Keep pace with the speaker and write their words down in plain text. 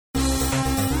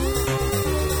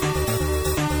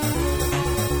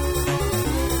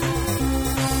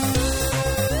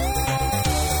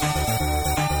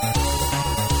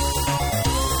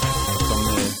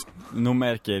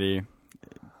märker i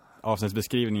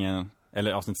avsnittsbeskrivningen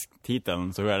eller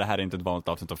avsnittstiteln så är det här inte ett vanligt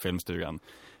avsnitt av Filmstugan.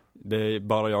 Det är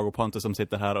bara jag och Pontus som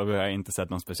sitter här och vi har inte sett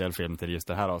någon speciell film till just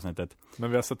det här avsnittet. Men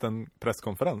vi har sett en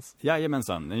presskonferens.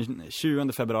 Jajamensan, den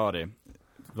 20 februari.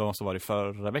 Vad så var det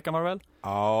förra veckan var det väl?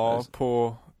 Ja,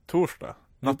 på torsdag.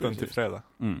 Natten till fredag.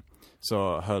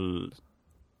 Så höll...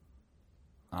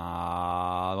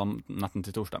 natten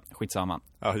till torsdag. Skitsamma.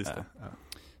 Ja, just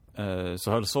det.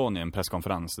 Så höll Sony en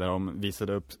presskonferens där de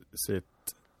visade upp sitt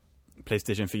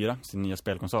PlayStation 4, sin nya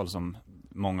spelkonsol som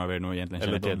många av er nog egentligen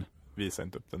känner till. Visar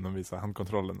inte upp den, de visar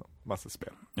handkontrollen och massa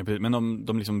spel. Ja, men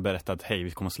de liksom berättade att hej,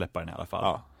 vi kommer släppa den i alla fall.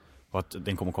 Ja. Och att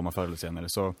den kommer komma förr eller senare.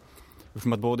 Så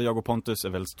eftersom att både jag och Pontus är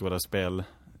väldigt stora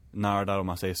spelnördar om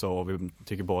man säger så, och vi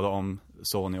tycker båda om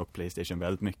Sony och PlayStation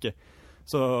väldigt mycket,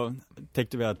 så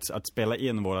tänkte vi att spela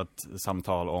in vårt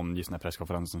samtal om just den här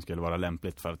presskonferensen skulle vara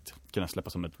lämpligt för att kunna släppa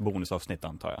som ett bonusavsnitt,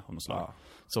 antar jag. Ja.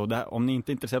 Så om ni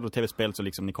inte är intresserade av tv-spel så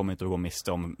liksom, ni kommer inte att gå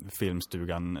miste om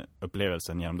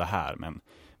Filmstugan-upplevelsen genom det här. Men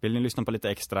vill ni lyssna på lite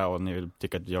extra och ni vill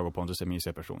tycka att jag och Pontus är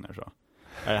mysiga personer, så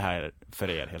är det här för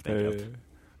er helt enkelt.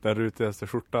 Den rutigaste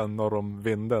skjortan norr om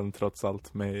vinden trots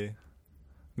allt med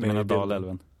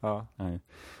Dalälven. Ja.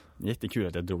 Jättekul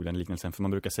att jag drog den liknelsen, för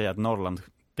man brukar säga att Norrland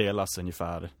delas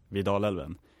ungefär vid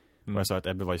Dalälven. Och jag sa att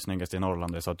Ebbe var ju snyggast i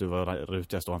Norrland, och jag sa att du var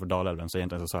rutigast ovanför Dalälven, så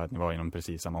egentligen så sa jag att ni var inom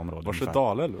precis samma område. Var är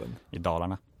Dalälven? I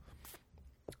Dalarna.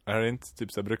 Är det inte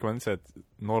typ så, brukar man inte säga att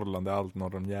Norrland är allt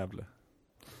norr om Gävle?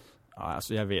 Ja,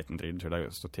 alltså jag vet inte riktigt hur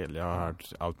det står till. Jag har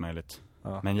hört allt möjligt.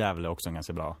 Ja. Men Gävle är också en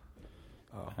ganska bra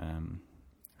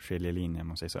skiljelinje,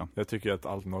 måste jag säga. Jag tycker att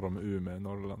allt norr om Umeå är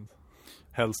Norrland.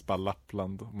 Helst bara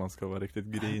Lappland, om man ska vara riktigt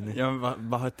grinig. Ja,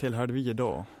 vad tillhörde vi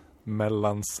då?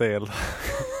 Mellansel.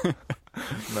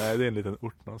 Nej, det är en liten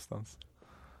ort någonstans.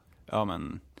 Ja,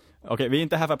 men... Okej, vi är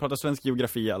inte här för att prata svensk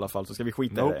geografi i alla fall, så ska vi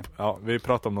skita i det. Ja, vi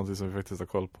pratar om någonting som vi faktiskt har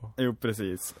koll på. Jo,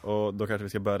 precis. Och då kanske vi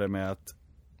ska börja med att...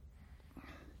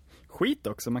 Skit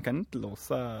också, man kan inte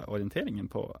låsa orienteringen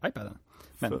på iPaden.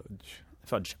 Men...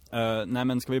 Fudge. Nej,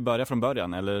 men ska vi börja från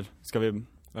början, eller ska vi...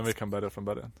 Nej, vi kan börja från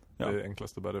början. Ja. Det är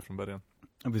enklast att börja från början.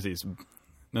 Ja, precis.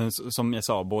 Men som jag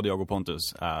sa, både jag och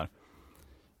Pontus är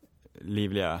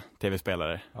livliga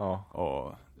tv-spelare. Ja,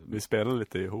 och vi spelar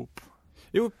lite ihop.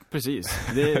 Jo,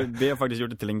 precis. Vi har faktiskt gjort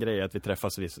det till en grej att vi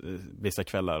träffas vissa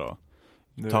kvällar och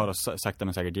tar oss sakta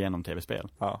men säkert igenom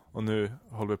tv-spel. Ja, och nu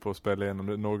håller vi på att spela igenom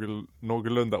det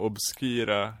någorlunda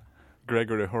obskyra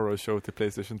Gregory Horror Show till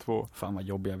PlayStation 2. Fan vad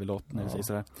jobbiga vi låter när vi säger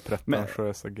sådär.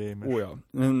 Pretentiösa gamers.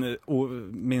 Men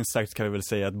minst sagt kan vi väl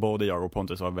säga att både jag och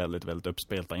Pontus var väldigt, väldigt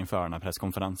uppspelta inför den här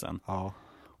presskonferensen. Ja.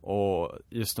 Och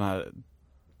just de här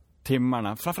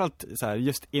timmarna, framförallt så här,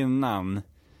 just innan,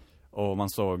 och man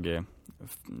såg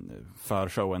för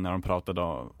showen när de pratade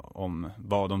om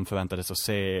vad de förväntades att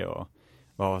se och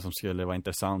vad som skulle vara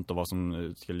intressant och vad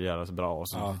som skulle göras bra och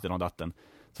så lite datten.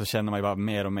 Så känner man ju bara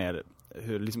mer och mer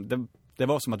hur liksom, det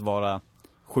var som att vara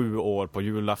 7 år på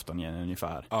julafton igen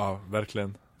ungefär. Ja,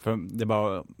 verkligen. För det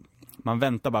bara, man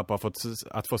väntar bara på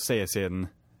att få se sin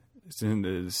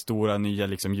stora nya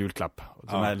liksom julklapp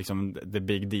som är liksom the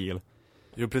big deal.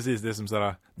 Jo, precis, det är som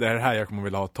såhär, det är här jag kommer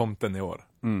vilja ha tomten i år.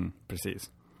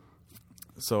 Precis.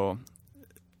 Så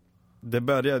det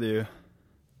började ju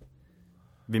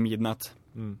vid midnatt.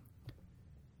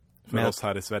 För oss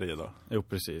här i Sverige då. Jo,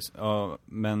 precis. Ja,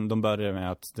 men de började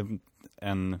med att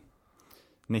en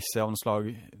Nisse av något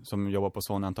slag som jobbar på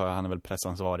Sony, antar jag. Han är väl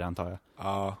pressansvarig, antar jag.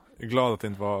 Ja, jag är glad att det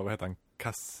inte var, vad heter han?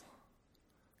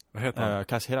 Vad heter han?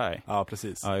 Kaz Hirai. Ja,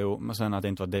 precis. Ja, jo, men sen att det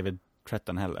inte var David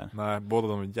Tretton heller. Nej, båda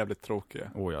de är jävligt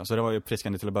tråkiga. Ja, så det var ju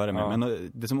priskande till att börja med.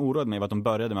 Men det som oroade mig var att de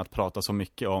började med att prata så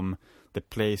mycket om the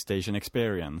PlayStation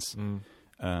Experience.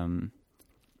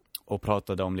 Och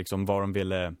pratade om liksom vad de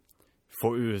ville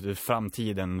få ut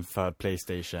framtiden för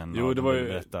PlayStation. Jo, det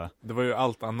var ju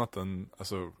allt annat än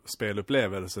alltså,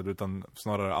 spelupplevelser, utan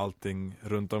snarare allting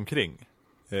runt omkring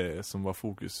som var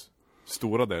fokus.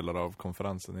 Stora delar av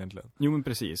konferensen egentligen. Jo, men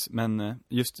precis. Men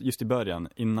just i början,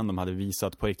 innan de hade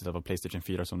visat på riktigt att det var PlayStation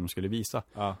 4 som de skulle visa.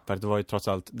 För att det var ju trots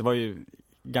allt, det var ju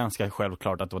ganska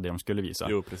självklart att det var det de skulle visa.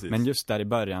 Jo, precis. Men just där i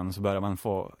början så börjar man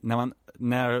få,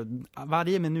 när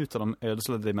varje minut de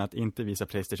ödslade med att inte visa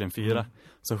PlayStation 4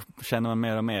 så känner man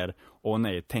mer och mer, åh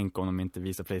nej, tänk om de inte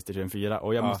visar PlayStation 4.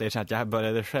 Och jag måste erkänna att jag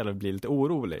började själv bli lite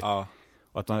orolig.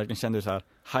 Och att man verkligen kände så här,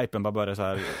 hypen bara började så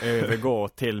här övergå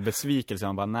till besvikelse.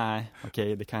 Man bara, nej,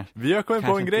 okej, det kanske... Vi har kommit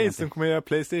på en grej som kommer göra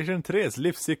PlayStation 3s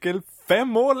livscykel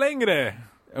 5 år längre!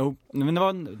 Jo, men det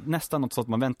var nästan något sånt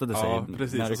man väntade sig. Ja,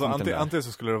 precis. Alltså, antingen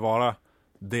så skulle det vara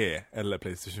det eller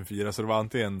PlayStation 4. Så det var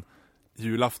antingen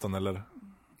julafton eller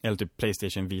typ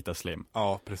PlayStation Vita Slim.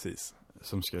 Ja, precis.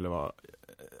 Som skulle vara...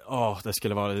 det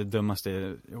skulle vara det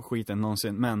dummaste skiten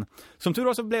någonsin. Men som tur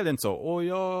var så blev det inte så. Och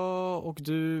jag och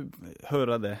du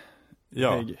hörde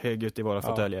högt i våra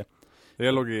fåtöljer.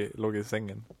 Jag låg i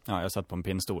sängen. Ja, jag satt på en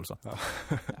pinnstol så. Ja.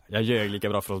 Jag ljög lika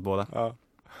bra för oss båda. Ja.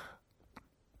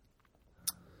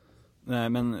 Nej,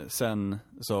 men sen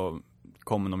så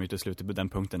kom de ju till slut till den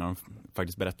punkten när de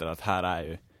faktiskt berättade att här är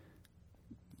ju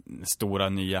stora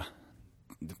nya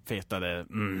fetade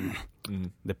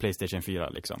det PlayStation 4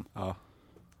 liksom. Ja.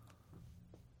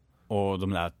 Och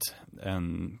de lät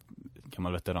en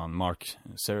gammal veteran, Mark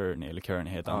Cerny, eller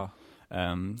Kearney heter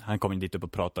han. Han kom in dit upp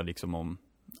och pratade liksom om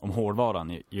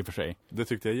hårdvaran i och för sig. Det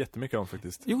tyckte jag jättemycket om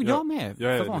faktiskt. Jo, jag med.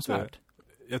 Förvånansvärt.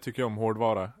 Jag tycker om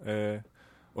hårdvara.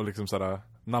 Och liksom sådär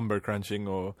number crunching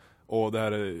och det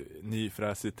här är ny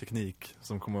fräsig teknik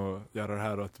som kommer att göra det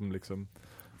här och att de liksom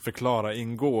förklara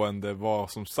ingående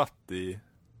vad som satt i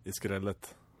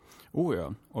skrället. Oh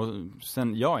ja, och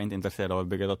sen jag är inte intresserad av att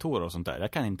bygga datorer och sånt där.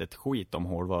 Jag kan inte ett skit om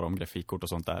hårdvara, om grafikkort och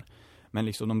sånt där. Men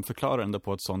liksom de förklarar ändå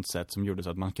på ett sånt sätt som gjorde så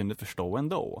att man kunde förstå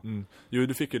ändå. Jo,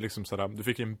 du fick ju liksom sådär, du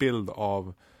fick en bild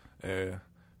av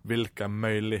vilka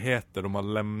möjligheter de har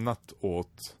lämnat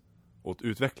åt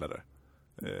utvecklare.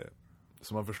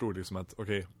 Så man förstod liksom att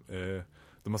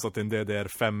de har satt in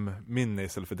DDR5-minne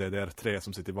istället för DDR3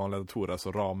 som sitter i vanliga datorer,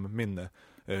 alltså RAM-minne,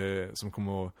 som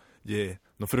kommer att ge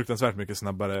något fruktansvärt mycket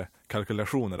snabbare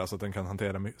kalkylationer, alltså att den kan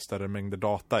hantera större mängder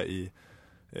data i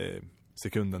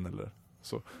sekunden eller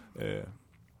så.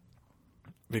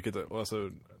 Vilket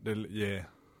alltså det ger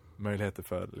möjligheter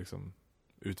för liksom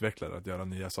utvecklare att göra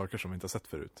nya saker som vi inte har sett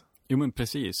förut. Jo, men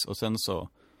precis. Och sen så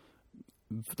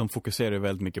de fokuserar ju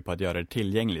väldigt mycket på att göra det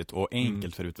tillgängligt och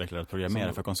enkelt för utvecklare att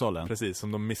programmera för konsolen. Precis,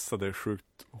 som de missade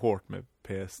sjukt hårt med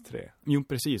PS3. Jo,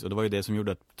 precis. Och det var ju det som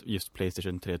gjorde att just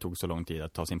PlayStation 3 tog så lång tid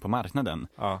att ta sig in på marknaden.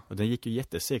 Ja. Och den gick ju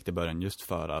jättesegt i början just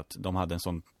för att de hade en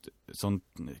sån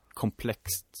komplex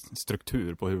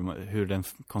struktur på hur den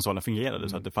konsolen fungerade.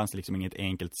 Så att det fanns liksom inget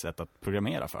enkelt sätt att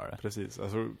programmera för det. Precis,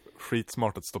 alltså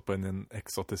skitsmart att stoppa in en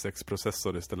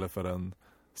x86-processor istället för en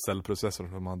cellprocessor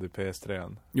som man hade i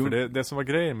PS3. För det som var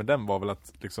grejen med den var väl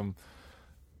att liksom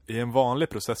i en vanlig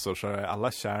processor så är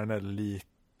alla kärnor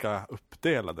lika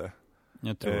uppdelade.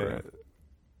 Jag tror det.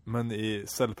 Men i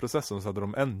cellprocessorn så hade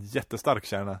de en jättestark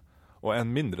kärna och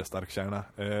en mindre stark kärna.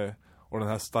 Och den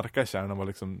här starka kärnan var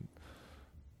liksom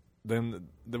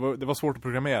det var svårt att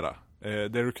programmera. Det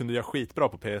du kunde göra skitbra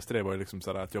på PS3 var ju liksom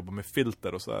sådär att jobba med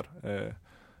filter och sådär.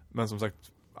 Men som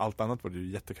sagt, allt annat var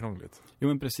ju jättekrångligt. Jo,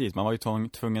 men precis. Man var ju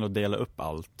tvungen att dela upp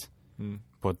allt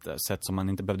på ett sätt som man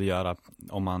inte behövde göra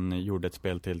om man gjorde ett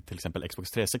spel till exempel Xbox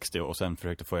 360 och sen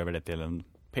försökte få över det till en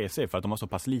PC för att de var så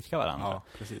pass lika varandra. Ja,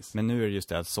 precis. Men nu är det just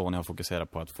det att Sony har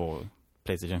fokuserat på att få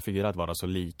PlayStation 4 att vara så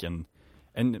lik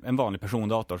en vanlig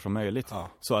persondator som möjligt. Ja.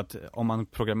 Så att om man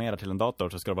programmerar till en dator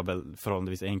så ska det vara väl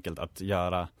förhållandevis enkelt att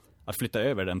flytta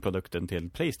över den produkten till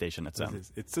PlayStation sen.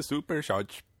 Precis. It's a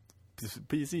supercharged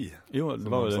PC. Jo, det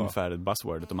var ungefär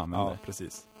buzzwordet de använde. Ja,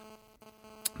 precis.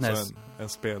 Så en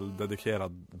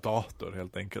speldedikerad dator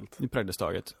helt enkelt. I praktiskt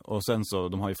taget. Och sen så,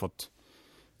 de har ju fått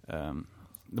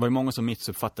det var ju många som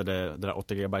missuppfattade det där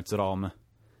 8 GB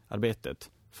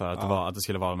RAM-arbetet för att det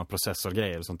skulle vara någon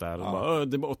processorgrejer och sånt där. Och bara,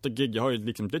 det är bara 8 GB, jag har ju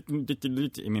liksom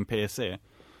lite i min PC.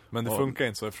 Men det funkar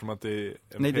inte så eftersom att i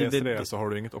en PS3 så har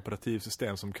du inget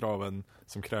operativsystem som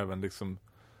kräver liksom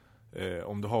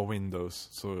om du har Windows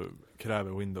så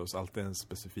kräver Windows alltid en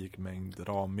specifik mängd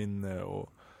RAM-minne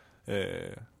och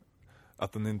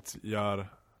att den inte gör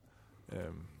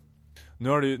nu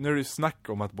är det ju snack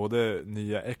om att både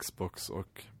nya Xbox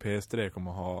och PS3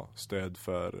 kommer ha stöd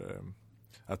för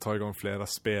att ta igång flera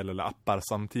spel eller appar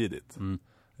samtidigt.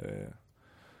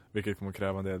 Vilket kommer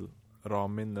kräva en del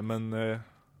RAM-minne. Men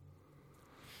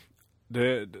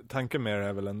tanken med det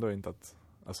är väl ändå inte att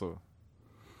alltså,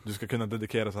 du ska kunna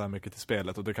dedikera så här mycket till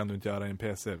spelet och det kan du inte göra i en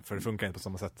PC för det funkar inte på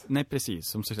samma sätt. Nej, precis.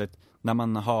 Som sagt, när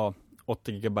man har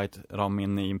 8 GB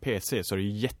RAM-minne i en PC så är det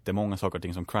ju jättemånga saker och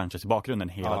ting som crunchas i bakgrunden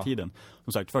hela tiden.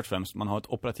 Som sagt, först och främst, man har ett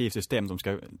operativsystem som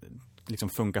ska liksom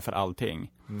funka för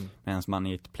allting. Medan man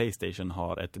i ett PlayStation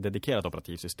har ett dedikerat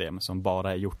operativsystem som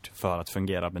bara är gjort för att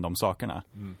fungera med de sakerna.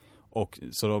 Och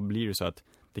så då blir det så att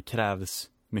det krävs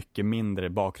mycket mindre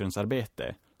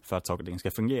bakgrundsarbete för att saker och ting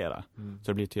ska fungera.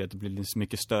 Så det blir till att det blir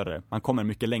mycket större. Man kommer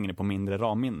mycket längre på mindre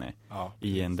RAM-minne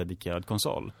i en dedikerad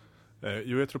konsol.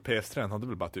 Jo, jag tror PS3 hade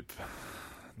väl bara typ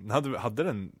hade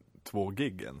den 2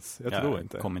 gig ens? Jag tror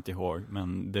inte. Jag kommer inte ihåg,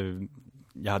 men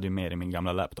jag hade ju mer i min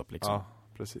gamla laptop liksom. Ja,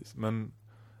 precis. Men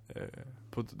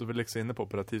då vi liksom inne på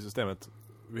operativsystemet,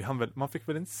 man fick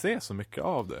väl inte se så mycket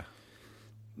av det?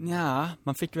 Ja,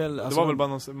 man fick väl det var väl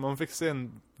bara man fick se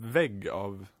en vägg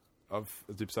av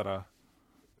typ sådär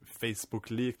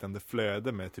Facebook-liknande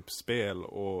flöde med typ spel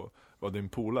och vad din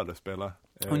polare spelar.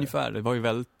 Ungefär, det var ju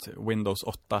väldigt Windows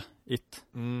 8-it.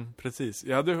 Precis.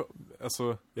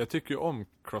 Jag tycker ju om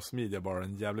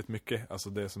cross-media-baren jävligt mycket. Alltså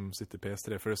det som sitter i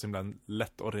PS3, för det är så himla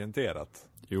lättorienterat.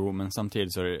 Jo, men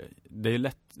samtidigt så är det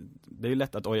är ju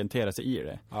lätt att orientera sig i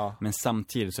det. Ja. Men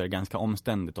samtidigt så är det ganska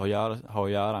omständigt att ha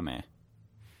att göra med.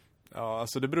 Ja,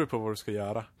 alltså det beror på vad du ska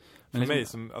göra. Men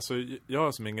För mig jag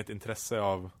har som inget intresse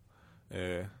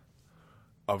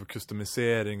av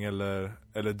customisering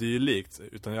eller dylikt,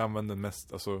 utan jag använder den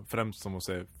mest, alltså främst som att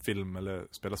se film eller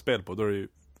spela spel på. Då är det ju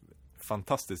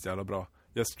fantastiskt jävla bra.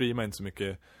 Jag streamar inte så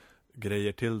mycket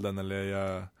grejer till den, eller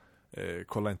jag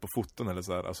kollar inte på foton eller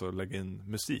så här, alltså lägga in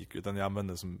musik, utan jag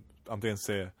använder den som antingen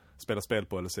spela spel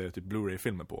på eller se typ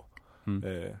Blu-ray-filmer på.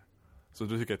 Så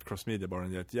du tycker att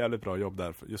cross-media-baren gör ett jävligt bra jobb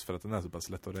där, just för att den är så pass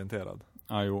lättorienterad.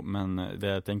 Ja, jo, men det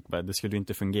jag tänkte på, det skulle ju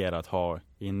inte fungera att ha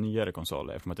i en nyare konsol,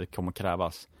 eftersom att det kommer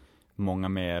krävas många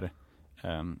mer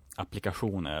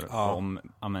applikationer om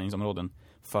användningsområden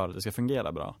för att det ska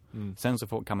fungera bra. Sen så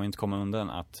kan man ju inte komma undan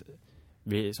att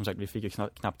vi fick ju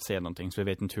knappt se någonting, så vi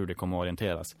vet inte hur det kommer att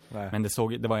orienteras. Nej. Men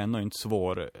det var ändå inte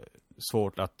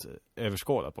svårt att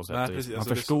överskåda på sätt. Nej, precis. Man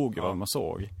Alltså, förstod ju vad man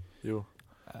såg. Jo.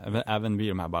 Även vid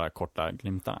de här bara korta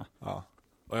glimtarna. Ja.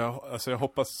 Och jag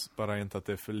hoppas bara inte att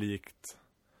det är för likt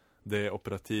det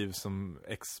operativ som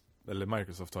eller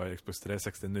Microsoft har i Xbox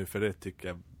 360 nu, för det tycker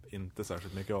jag inte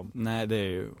särskilt mycket om. Nej, det är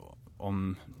ju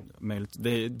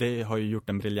det har ju gjort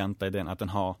den briljanta idén att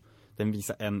den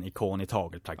visar en ikon i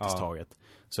taget praktiskt taget.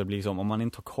 Så det blir som om man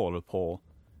inte har koll på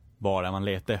vad det är man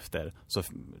letar efter, så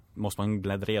måste man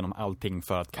bläddra igenom allting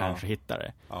för att kanske hitta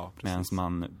det. Ja, medan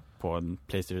man på en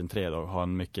PlayStation 3 då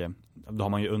har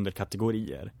man ju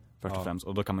underkategorier först och främst,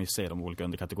 och då kan man ju se de olika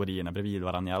underkategorierna bredvid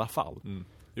varandra i alla fall.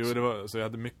 Jo, så jag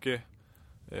hade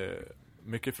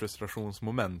mycket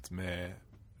frustrationsmoment med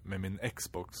min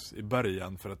Xbox i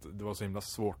början, för att det var så himla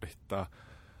svårt att hitta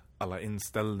alla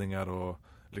inställningar, och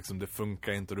liksom det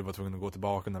funkar inte, och du var tvungen att gå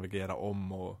tillbaka och navigera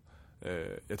om, och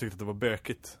jag tyckte att det var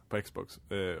bökigt på Xbox,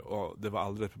 och det var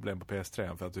aldrig ett problem på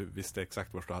PS3, för att du visste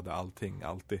exakt var du hade allting,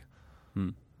 alltid.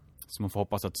 Så man får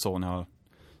hoppas att Sony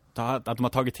att de har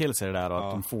tagit till sig det där, och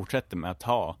att de fortsätter med att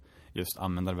ha just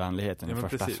användarvänligheten i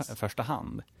första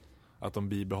hand. Att de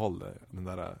bibehåller den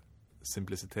där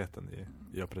simpliciteten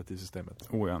i operativsystemet.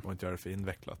 Och inte gör det för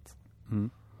invecklat.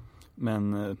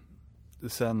 Men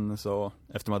sen så,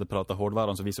 efter man hade pratat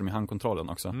hårdvaran, så visade de ju handkontrollen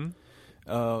också.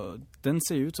 Den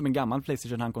ser ut som en gammal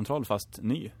PlayStation handkontroll, fast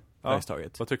ny.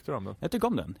 Vad tyckte du om den? Jag tycker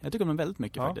om den. Jag tycker om den väldigt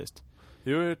mycket faktiskt.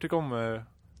 Jo, jag tyckte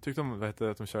om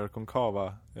att de kör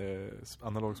konkava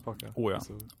analogspakar.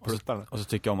 Och så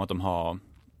tycker jag om att de har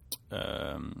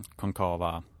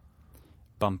konkava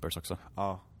bumpers också.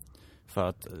 Ja. För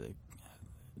att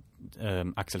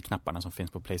axelknapparna som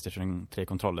finns på PlayStation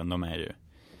 3-kontrollen, de är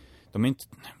inte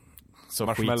så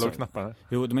marshmallow-knapparna.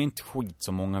 Jo, de är inte skit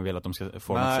som många vill att de ska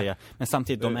få att säga. Men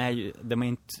samtidigt, de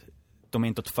är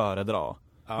inte att föredra.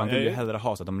 Man vill ju hellre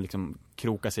ha så att de liksom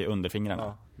krokar sig under fingrarna.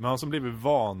 Ja. Men han som blivit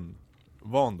van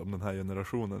om den här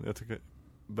generationen,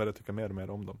 börjar tycka mer och mer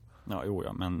om dem.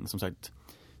 Ja, men som sagt,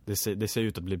 det ser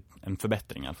ut att bli en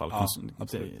förbättring i alla fall. Ja,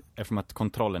 eftersom att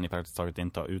kontrollen i praktiskt taget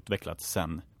inte har utvecklats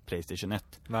sen PlayStation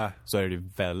 1. Nej. Så är det ju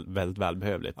väldigt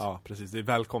välbehövligt. Ja, precis. Det är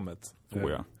välkommet.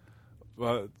 Ja.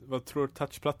 Vad tror du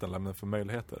touchplattan lämnar för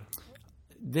möjligheter?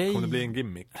 Kommer det bli en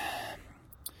gimmick?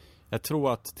 Jag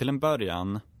tror att till en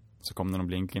början så kommer den att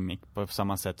bli en gimmick på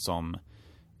samma sätt som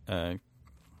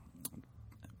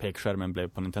pekskärmen blev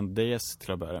på Nintendo DS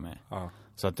till att börja med. Ja.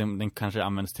 Så att den kanske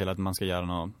används till att man ska göra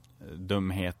några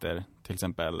dumheter. Till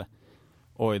exempel,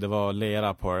 oj, det var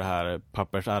lera på det här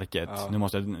pappersarket. Ja. Nu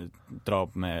måste jag dra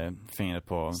med fingret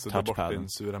på touchpaden. Så bort din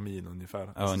sura min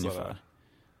ungefär. Ja, ungefär.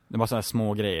 Det var sådana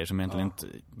små grejer som egentligen inte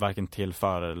varken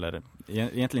tillför eller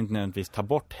egentligen inte nödvändigtvis tar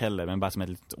bort heller, men bara som ett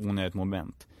litet onödigt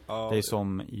moment. Ja. Det är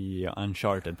som i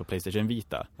Uncharted på PlayStation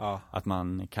Vita. Ja. Att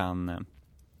man kan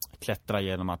klättra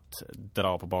genom att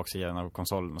dra på baksidan av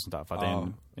konsolen och sånt där, för att det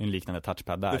är en liknande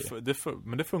touchpad där.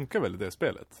 Men det funkar väl i det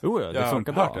spelet? Jo, det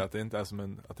funkar bra. Att det inte är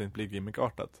som att det inte blir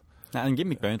gimmickartat. Nej, en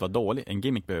gimmick behöver inte vara dålig. En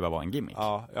gimmick behöver vara en gimmick.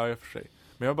 Ja, i och för sig.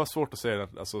 Men jag har bara svårt att se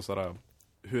alltså, sådär,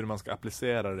 hur man ska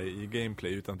applicera det i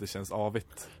gameplay utan att det känns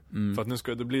avigt. För att nu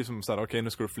ska det bli som såhär, okej, nu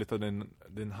ska du flytta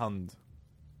din hand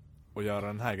och göra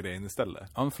den här grejen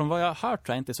istället. Ja, men från vad jag har hört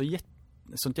så är det inte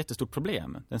sånt jättestort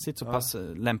problem. Den sitter så pass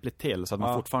lämpligt till så att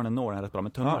man fortfarande når den rätt bra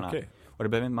med tummarna. Okay. Och det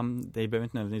behöver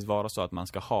inte nödvändigtvis vara så att man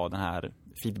ska ha den här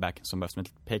feedback som behövs med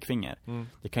ett pekfinger.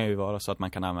 Det kan ju vara så att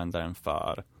man kan använda den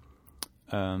för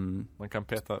man kan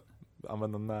peta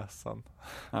använda näsan.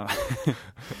 Ja.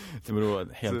 Det beror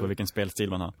helt på vilken spelstil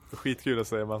man har. Skitkul att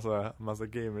säga massa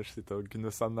gamers sitter och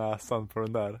gnussar näsan på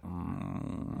den där.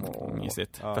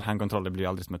 Mysigt. Ja. För handkontroller blir ju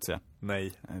aldrig smutsiga.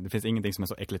 Nej. Det finns ingenting som är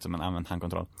så äckligt som en använd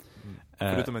handkontroll.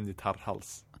 Förutom en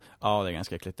gitarrhals. Ja, det är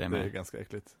ganska äckligt det Det med. är ganska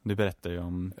äckligt. Du berättar ju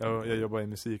om... Jag jobbar i en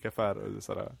musikaffär och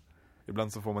sådär.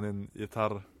 Ibland så får man en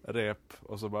gitarrrep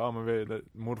och så bara,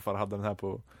 morfar hade den här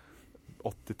på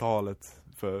 80-talet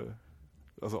för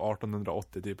alltså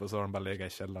 1880 typ, och så har den bara legat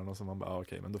i källaren och så man bara,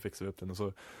 okej, men då fixar vi upp den och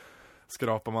så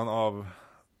skrapar man av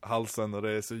halsen och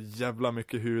det är så jävla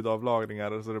mycket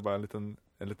hudavlagringar och så är det bara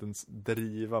en liten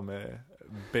driva med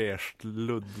beige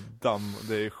ludddamm.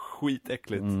 Det är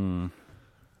skitäckligt.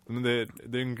 Men det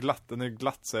är en den är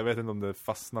glatt så jag vet inte om det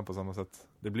fastnar på samma sätt.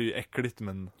 Det blir ju äckligt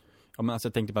men... Ja, men alltså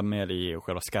jag tänkte bara mer i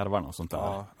själva skarvarna och sånt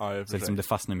där. Ja, så liksom det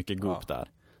fastnar mycket gop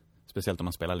där. Speciellt om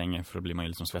man spelar länge, för då blir man ju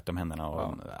liksom svett om händerna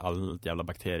och all jävla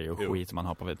bakterier och skit som man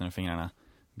har på fingrarna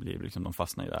blir liksom, de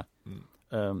fastnar ju där.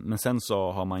 Men sen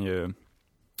så har man ju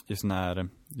i sån här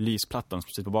lysplattan som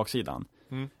sitter på baksidan.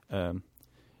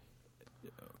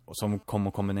 Och som kommer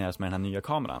att kombineras med den här nya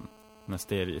kameran. Med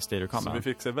stereokameran. Så vi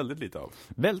fick se väldigt lite av.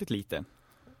 Väldigt lite.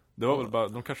 Det var väl bara,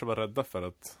 de kanske var rädda för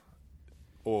att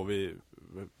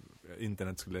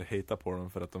internet skulle hata på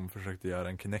dem för att de försökte göra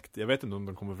en Kinect. Jag vet inte om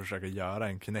de kommer försöka göra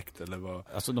en Kinect eller vad.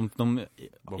 Alltså de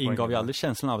ingav ju aldrig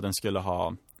känslan av att den skulle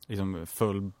ha liksom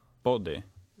full body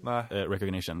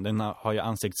recognition. Den har ju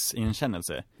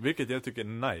ansiktsigenkännelse. Vilket jag tycker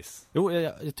är nice. Jo,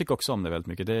 jag tycker också om det väldigt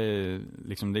mycket. Det är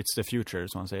liksom, it's the future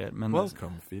som man säger. Men,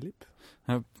 welcome Philip.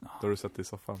 Då har du sett det i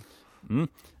soffan.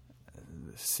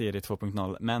 Serie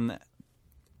 2.0. Men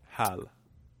HAL.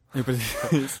 Jo,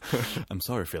 precis. I'm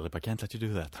sorry Philip, I can't let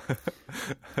you do that.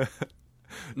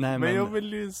 Nej, men jag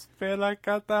vill ju spela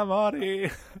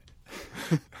Katamari.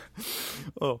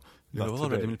 You've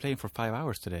already been playing for 5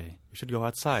 hours today. You should go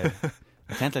outside.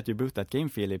 I can't let you boot that game,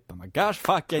 Philip. Oh my gosh,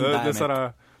 fucking damn it.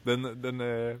 Sådär, den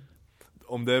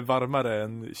om det är varmare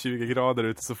än 20 grader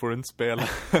ute så får du inte spela.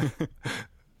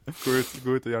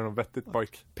 gå ut och göra något vettigt,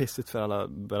 pojk. Pissigt för alla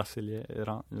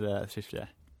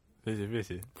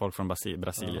folk från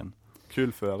Brasilien.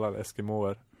 Kul för alla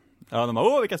eskimoer. Ja, de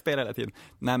bara, vi kan spela hela tiden.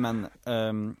 Nej, men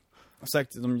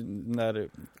sagt, den där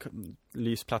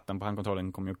lysplattan på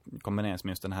handkontrollen kommer ju kombineras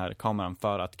med just den här kameran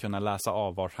för att kunna läsa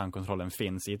av var handkontrollen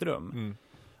finns i ett rum.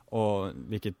 Och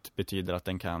vilket betyder att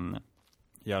den kan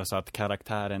göra så att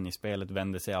karaktären i spelet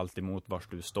vänder sig alltid mot var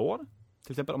du står.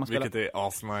 Till exempel om man spelar... Vilket är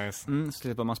asnice. Till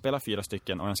exempel om man spelar 4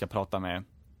 stycken och den ska prata med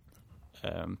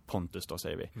Pontus då,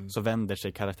 säger vi. Så vänder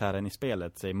sig karaktären i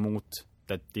spelet sig mot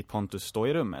där ditt Pontus står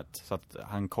i rummet. Så att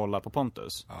han kollar på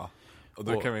Pontus. Ja. Och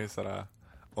då kan vi ju sådär,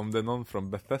 om det är någon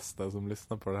från Bethesda som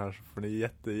lyssnar på det här så får ni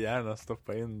jättegärna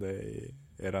stoppa in det i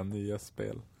era nya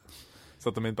spel. Så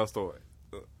att de inte bara står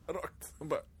rakt och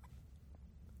bara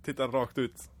tittar rakt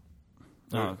ut.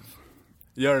 Ja.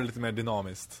 Gör det lite mer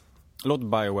dynamiskt. Låt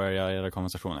BioWare göra era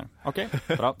konversationer. Okej,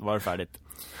 bra, var det färdigt.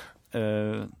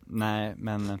 Nej,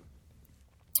 men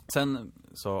sen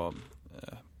så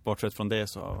bortsett från det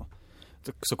så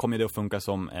kommer det att funka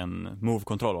som en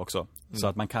move-kontroll också. Så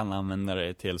att man kan använda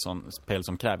det till spel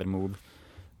som kräver move.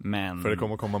 Men... För det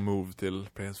kommer att komma move till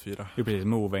PS4. Jo, precis.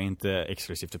 Move är inte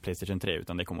exklusivt till PlayStation 3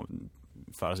 utan det kommer att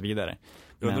föras vidare.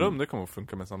 Jag undrar om det kommer att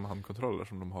funka med samma handkontroller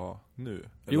som de har nu.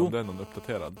 Eller om det är någon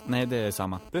uppdaterad. Nej, det är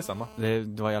samma. Det är samma.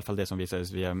 Det var i alla fall det som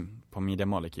visades på Media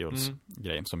Molecules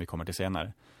grej som vi kommer till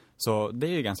senare. Så det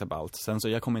är ju ganska ballt. Sen så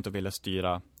jag kommer inte att vilja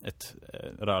styra ett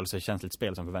rörelsekänsligt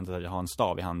spel som förväntar sig att jag har en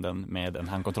stav i handen med en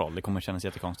handkontroll. Det kommer kännas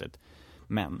jättekonstigt.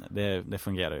 Men det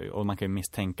fungerar ju. Och man kan ju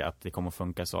misstänka att det kommer att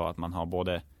funka så att man har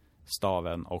både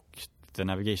staven och the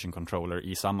navigation controller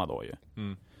i samma då ju.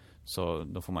 Så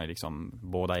då får man ju liksom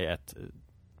båda i ett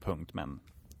punkt, men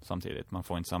samtidigt. Man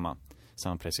får inte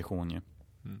samma precision ju.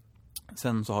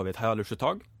 Sen så har vi ett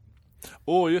hörlursuttag.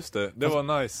 Just det. Det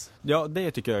var nice. Ja,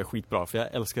 det tycker jag är skitbra. För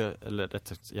jag älskar, eller rätt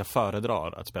sagt, jag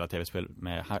föredrar att spela tv-spel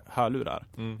med hörlurar.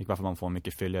 Varför man får en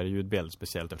mycket fylligare ljudbild.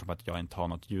 Speciellt eftersom att jag inte har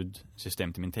något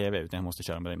ljudsystem till min tv. Utan jag måste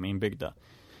köra med inbyggda.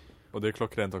 Och det är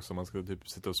klockrent också om man ska typ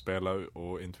sitta och spela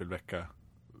och inte vill väcka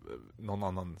någon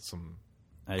annan som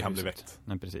kan bli väckt.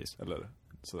 Nej, precis. Eller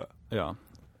sådär. Ja.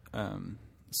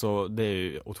 Så det är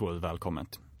ju otroligt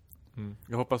välkommet.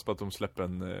 Jag hoppas på att de släpper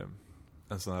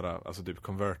en sån här, alltså typ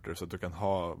converter så att du kan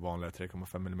ha vanliga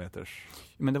 3,5 mm.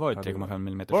 Men det var ju 3,5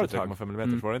 mm. Var det 3,5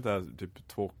 mm? Var det inte här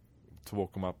typ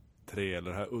 2,3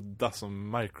 eller det här udda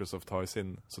som Microsoft har i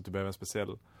sin, så att du behöver en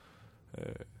speciell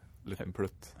liten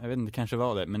plutt. Jag vet inte, det kanske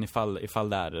var det, men ifall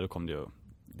det är det, då kom det ju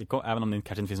även om det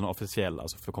kanske inte finns någon officiell,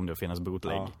 alltså för kommer det att finnas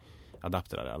bootleg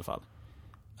adaptrar i alla fall.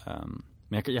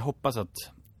 Men jag hoppas att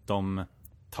de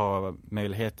tar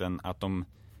möjligheten att de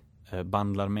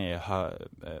bandlar med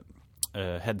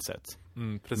headset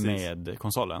precis. med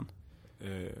konsolen.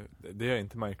 Det är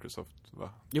inte Microsoft, va?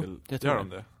 Jo, det gör tror de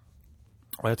det?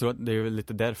 Och jag tror att det är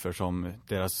lite därför som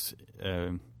deras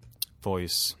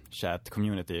voice chat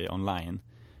community online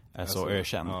är så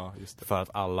ökänd. Ja, just det. För att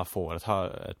alla får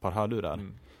ett par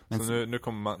hörlurar. Men så nu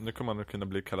kommer man att kunna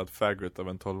bli kallad faggot av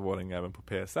en 12-åring även på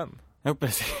PSN. Ja,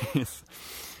 precis.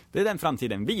 Det är den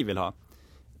framtiden vi vill ha.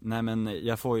 Nej, men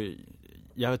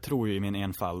jag tror ju i min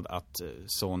enfald att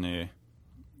Sony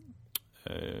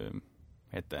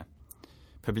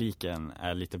publiken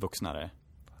är lite vuxnare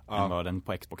än vad den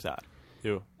på Xbox är.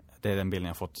 Jo. Det är den bilden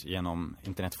jag fått genom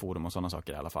internetforum och sådana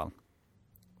saker i alla fall.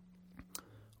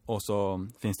 Och så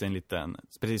finns det en liten,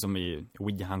 precis som i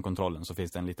Wii-handkontrollen, så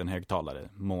finns det en liten högtalare,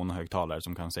 monohögtalare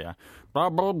som kan säga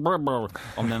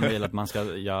om den vill att man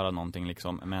ska göra någonting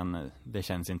liksom, men det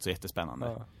känns inte så jättespännande.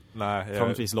 Ja. Nej,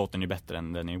 förhoppningsvis låter den ju bättre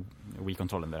än den i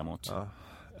Wii-kontrollen däremot. Ja.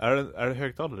 Är det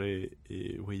högtalare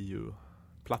i Wii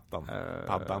U-plattan?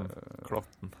 Paddan?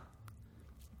 Klotten?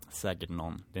 Säkert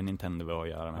någon. Det är Nintendo vi har att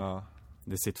göra med. Ja.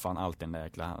 Det sitter fan allt i den där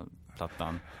jäkla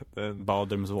plattan. The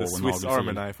Badrumsvåg och Swiss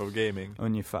Army Knife of gaming.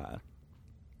 Ungefär.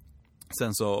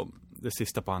 Sen så, det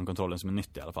sista på handkontrollen som är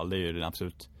nytt i alla fall, det är ju den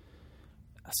absolut,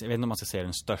 alltså jag vet inte om man ska säga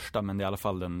den största, men det är i alla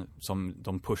fall den som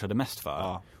de pushade mest för.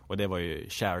 Ja. Och det var ju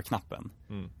share-knappen.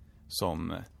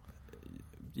 Som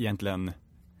egentligen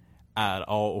är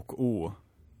A och O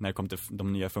när det kommer till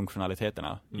de nya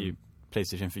funktionaliteterna i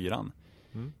PlayStation 4.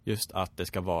 Just att det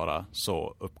ska vara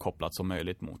så uppkopplat som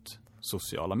möjligt mot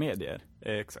sociala medier.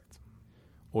 Exakt.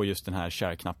 Och just den här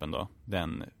share-knappen då,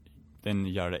 den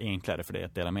gör det enklare för dig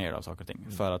att dela med dig av saker och ting.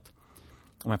 För att,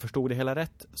 om jag förstod det hela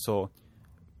rätt, så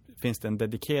finns det en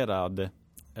dedikerad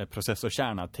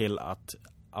processorkärna till att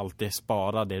alltid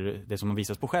spara det som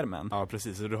visas på skärmen. Ja,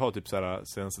 precis. Så du har typ så här,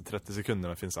 senaste 30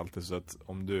 sekunderna finns alltid så att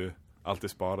om du alltid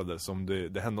sparade, så om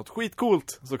det händer något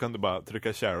skitcoolt, så kan du bara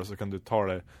trycka share och så kan du ta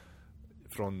det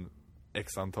från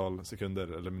x antal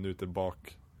sekunder eller minuter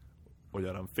bak och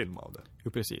göra en film av det.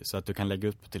 Jo, precis. Så att du kan lägga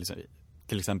upp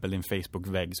till exempel din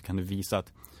Facebook-vägg, så kan du visa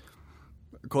att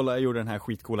kolla, jag gjorde den här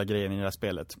skitcoola grejen i det här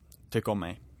spelet. Tyck om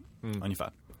mig.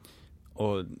 Ungefär.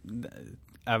 Och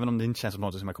även om det inte känns som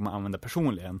något som jag kommer använda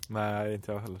personligen. Nej,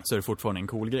 inte jag heller. Så är det fortfarande en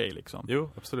cool grej liksom. Jo,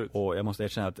 absolut. Och jag måste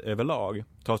erkänna att överlag,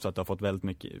 trots att Sony har fått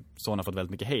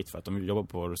väldigt mycket hate för att de jobbar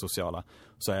på det sociala,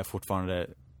 så är jag fortfarande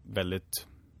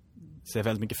ser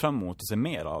väldigt mycket fram emot att se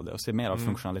mer av det och se mer av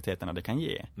funktionaliteterna det kan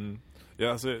ge.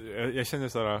 Ja, alltså, jag känner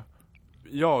så här,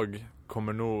 jag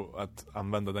kommer nog att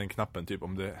använda den knappen typ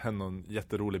om det händer någon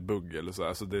jätterolig bugg eller så.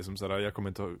 Alltså det är som så här, jag kommer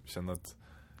inte att känna att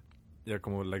jag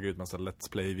kommer att lägga ut massa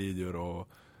Let's Play-videor och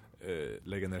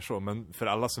lägga ner så. Men för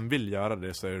alla som vill göra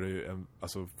det så är det ju en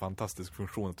fantastisk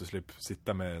funktion att du slipper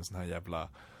sitta med en sån här jävla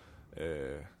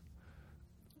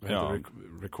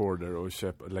recorder och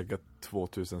lägga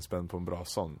 2000 spänn på en bra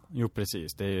sån. Jo,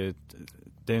 precis. Det är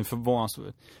en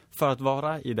förvånansvärt, för att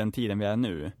vara i den tiden vi är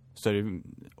nu, så är det,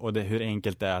 och det hur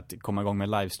enkelt det är att komma igång med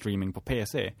livestreaming på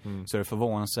PC, så är det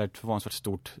förvånansvärt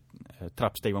stort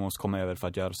trappsteg man måste komma över för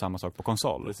att göra samma sak på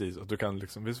konsol. Precis, och du kan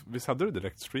liksom, visst hade du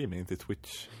direkt streaming till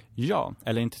Twitch? Ja,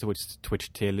 eller inte Twitch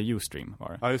till Ustream var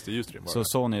det. Ja, just det, Ustream var det. Så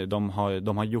Sony, de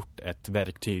har gjort ett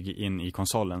verktyg in i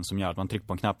konsolen som gör att man trycker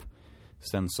på en knapp,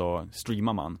 sen så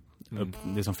streamar man upp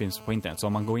det som finns på internet. Så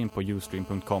om man går in på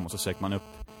ustream.com och så söker man upp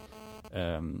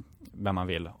vem man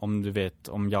vill.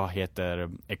 Om jag heter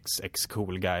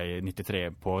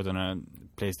XXCoolGuy93 på den här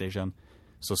PlayStation,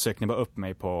 så söker ni bara upp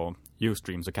mig på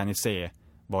Ustream, så kan ni se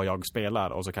vad jag spelar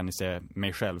och så kan ni se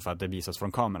mig själv för att det visas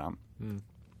från kameran.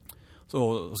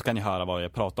 Så kan ni höra vad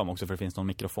jag pratar om också, för det finns någon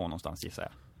mikrofon någonstans, gissar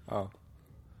jag. Ja.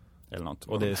 Eller något.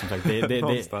 Och det är som sagt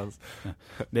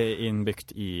det är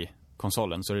inbyggt i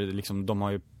konsolen, så det är liksom, de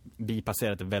har ju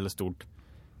bipasserat en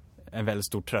väldigt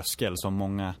stor tröskel som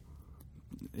många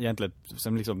egentligen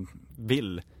som liksom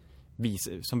vill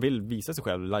visa sig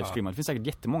själv livestreama. Det finns säkert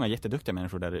jättemånga jätteduktiga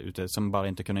människor där ute som bara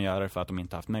inte kunde göra det för att de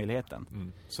inte haft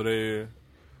möjligheten. Så det är ju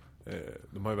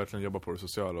de har ju verkligen jobbat på det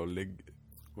sociala och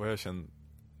vad jag känner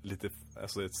lite,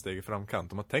 alltså ett steg i framkant.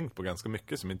 De har tänkt på ganska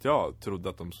mycket som inte jag trodde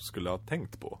att de skulle ha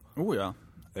tänkt på. Oh ja.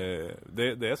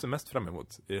 Det jag ser mest fram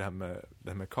emot i det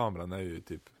här med kameran är ju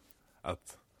typ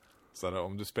att såhär,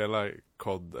 om du spelar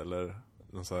COD eller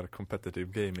någon sån här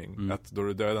competitive gaming, att då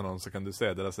du dödar någon så kan du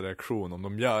se deras reaktion, om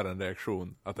de gör en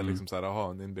reaktion, att det liksom såhär,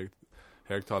 aha, en inbyggd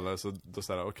högtalare, så då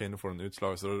såhär, okej, nu får den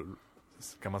utslag, så då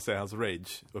kan man se hans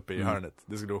rage uppe i hörnet.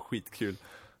 Det skulle vara skitkul.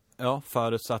 Ja,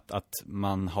 förutsatt att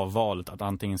man har valet att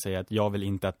antingen säga att jag vill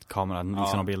inte att kameran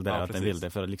visar några bilder, att den vill det.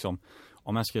 För liksom,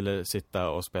 om jag skulle sitta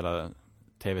och spela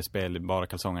tv-spel bara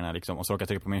kalsongerna liksom, och så råkar jag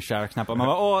trycka på min share-knapp och man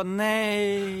bara, åh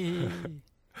nej!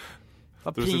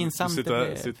 Vad pinsamt det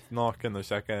blev. Sitt naken och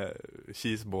käka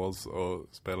cheeseballs och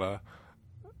spela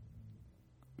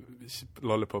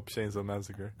Lollipop Chains of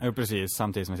Massacre. Ja, precis,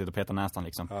 samtidigt som jag sitter och petar nästan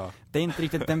liksom. Ja. Det är inte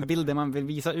riktigt den bilden man vill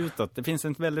visa utåt. Det finns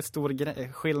en väldigt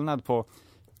stor skillnad på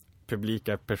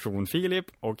publika person Filip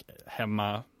och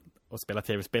hemma och spela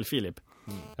tv-spel Filip.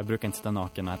 Jag brukar inte sitta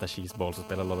naken och äta cheeseballs och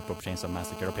spela Lollipop Chains of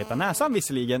Massacre och peta näsan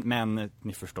visserligen, men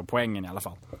ni förstår poängen i alla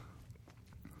fall.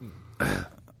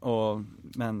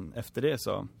 Men efter det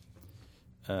så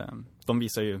de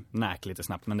visar ju Knack lite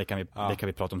snabbt, men det kan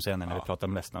vi prata om senare när vi pratar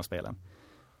om resten av spelen.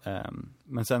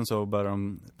 Men sen så börjar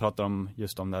de prata om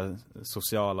just om det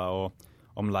sociala och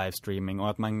om livestreaming och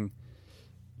att man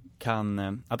kan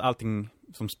att allting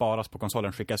som sparas på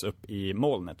konsolen skickas upp i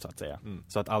molnet så att säga.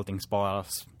 Så att allting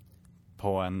sparas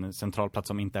på en central plats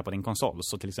som inte är på din konsol.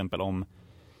 Så till exempel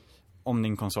om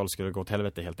din konsol skulle gå till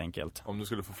helvete helt enkelt. Om du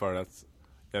skulle få för dig att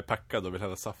jag är packad och vill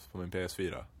hälla saft på min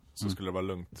PS4 så skulle det vara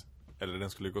lugnt. Eller den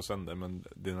skulle gå sönder, men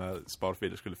dina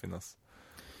sparfiler skulle finnas.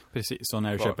 Precis, så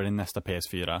när du köper din nästa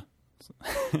PS4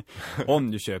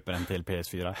 om du köper en till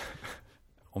PS4,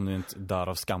 om du inte dör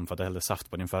av skam för att du hällde saft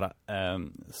på din förra,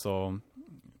 så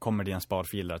kommer dina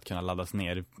sparfiler att kunna laddas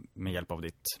ner med hjälp av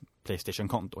ditt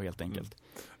PlayStation-konto helt enkelt.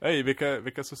 Hej,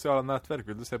 vilka sociala nätverk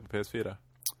vill du se på PS4?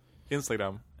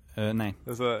 Instagram? Nej.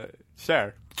 Alltså,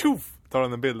 share. Tjoff! Tar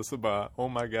han en bild och så bara,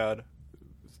 oh my god.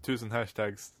 1000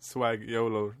 hashtags, swag,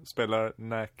 YOLO, spelar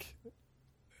Knack.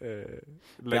 Det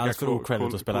är alldeles för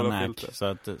okreddigt att spela Knack så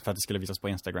att, för att det skulle visas på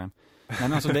Instagram.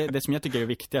 Men alltså det som jag tycker är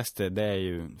viktigaste, det är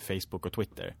ju Facebook och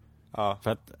Twitter. Ja.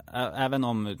 För att även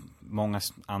om många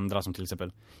andra som till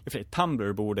exempel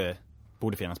Tumblr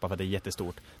borde finnas bara för att det är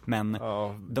jättestort. Men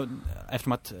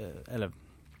eftersom att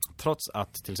trots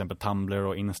att till exempel Tumblr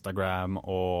och Instagram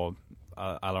och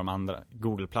alla de andra,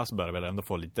 Google Plus bör väl ändå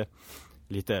få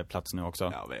lite plats nu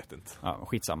också. Jag vet inte. Ja,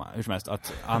 skitsamma. Hur som helst,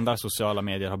 att andra sociala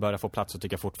medier har börjat få plats, så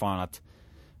tycker jag fortfarande att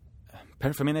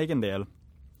för min egen del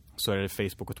så är det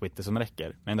Facebook och Twitter som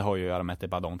räcker. Men det har ju att göra med att det är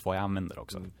bara de två jag använder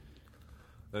också.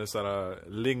 Det är såhär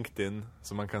LinkedIn,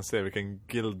 så man kan se vilken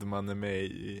guild man är med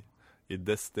i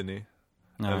Destiny.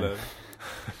 Nej. Eller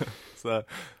så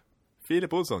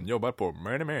Filip Olsson jobbar på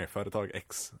företag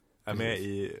X. Är med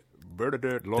i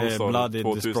Bird Lonsor 2000. Bloody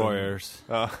Destroyers.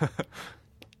 Ja.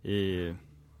 I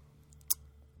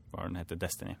vad den heter,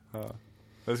 Destiny. Ja.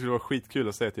 Det skulle vara skitkul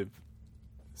att se typ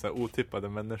så här otippade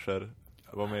människor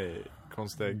vara med i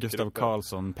konstiga Gustav grupper.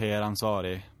 Karlsson,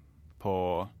 PR-ansvarig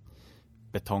på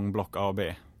Betongblock AB.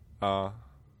 Ja.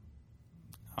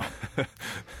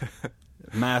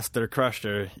 Master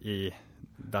Crusher i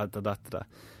da.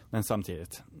 Men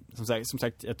samtidigt som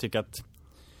sagt jag tycker att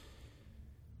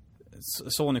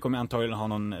Sony kommer antagligen ha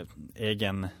någon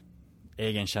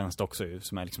egen tjänst också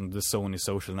som är liksom The Sony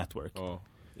Social Network.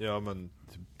 Ja, men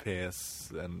typ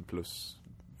PSN plus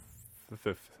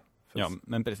Ja,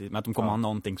 men precis, men att de kommer ha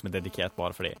någonting som är dedikerat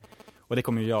bara för det. Och det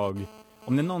kommer ju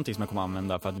om det är någonting som jag kommer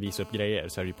använda för att visa upp grejer,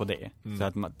 så är det ju på det. Så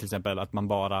att till exempel att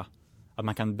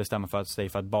man kan bestämma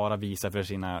för att bara visa för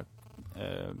sina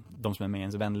de som är med i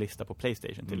ens vänlista på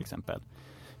PlayStation till exempel.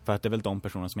 För att det är väl de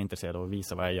personer som är intresserade av att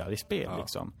visa vad jag gör i spel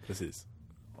liksom. Precis.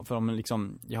 För om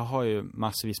liksom, jag har ju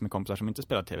massvis med kompisar som inte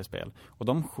spelar tv-spel. Och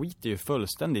de skiter ju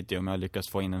fullständigt i om jag lyckas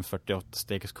få in en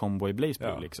 48-stekes combo i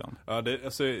Blaze liksom. Ja,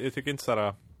 alltså, jag tycker inte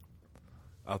såhär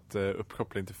att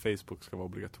uppkoppling till Facebook ska vara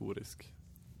obligatorisk.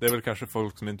 Det är väl kanske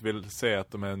folk som inte vill se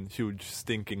att de är en huge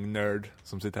stinking nerd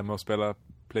som sitter hemma och spelar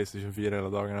PlayStation 4 hela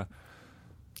dagarna.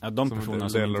 Ja, de personerna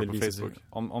som inte vill på visa Facebook. sig,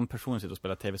 om personen sitter och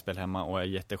spelar tv-spel hemma och är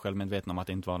jättesjälvmedveten om att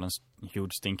det inte var en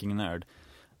huge stinking nerd.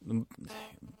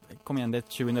 Kom igen, det är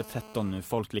 2013 nu.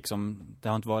 Folk liksom, det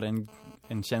har inte varit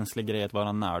en känslig grej att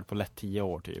vara nörd på lätt 10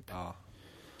 år typ. Ja.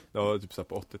 Det var typ så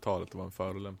på 80-talet, det var en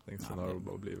förolämpning. Sen har det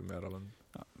bara blivit mer av en...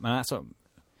 Ja, men alltså,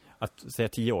 att säga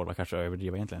 10 år var kanske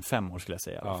överdriva egentligen. 5 år skulle jag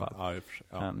säga i alla fall.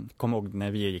 Ja. Kom ihåg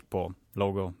när vi gick på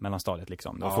logo mellanstadiet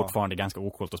liksom. Det var fortfarande ganska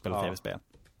ocoolt att spela tv-spel.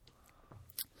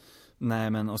 Nej,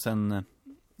 men och sen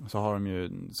så har de ju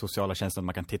sociala tjänster att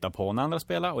man kan titta på när andra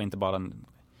spelar och inte bara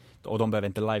och de behöver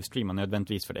inte livestreama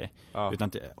nödvändigtvis för det.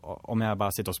 Utan om jag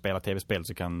bara sitter och spelar tv-spel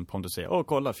så kan Pontus säga,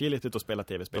 kolla, Filip ut och spela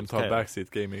tv-spel. De tar backseat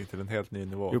gaming till en helt ny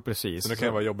nivå. Jo, precis. Så nu kan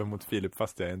jag vara jobbig mot Filip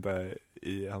fast jag inte är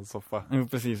i hans soffa. Jo,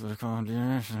 precis.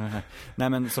 Nej,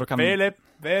 men så då kan Filip!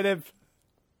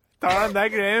 Ta den där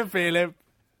grejen, Filip!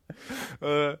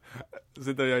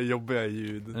 Sitter jag jobbiga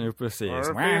ljud. Jo, precis.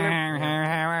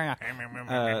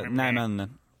 Nej,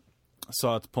 men så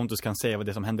att Pontus kan se vad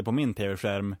det som händer på min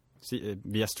tv-skärm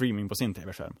via streaming på sin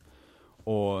tv-skärm.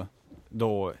 Och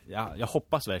då, jag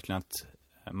hoppas verkligen att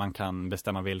man kan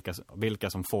bestämma vilka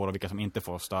som får och vilka som inte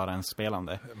får störa ens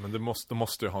spelande. Men du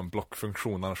måste ju ha en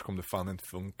blockfunktion, annars kommer det fan inte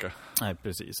funka. Nej,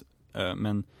 precis.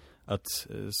 Men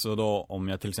så då om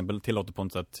jag till exempel tillåter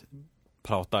Pontus att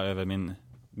prata över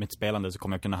mitt spelande, så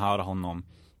kommer jag kunna höra honom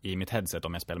i mitt headset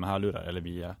om jag spelar med hörlurar eller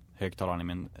via högtalaren i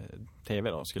min tv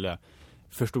då,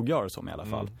 förstod jag det som i alla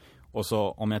fall. Och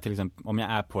så om jag till exempel, om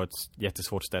jag är på ett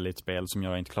jättesvårt ställe i ett spel som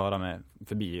jag inte klarar mig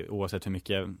förbi, oavsett hur mycket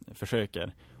jag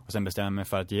försöker, och sen bestämmer mig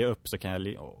för att ge upp, så kan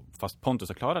jag, fast Pontus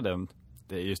har klarat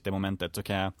just det momentet, så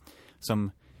kan jag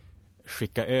som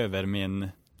skicka över min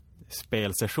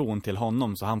spelsession till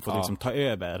honom, så han får liksom ta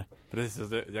över.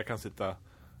 Precis, jag kan sitta,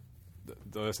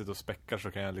 då jag sitter och späckar,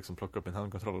 så kan jag liksom plocka upp min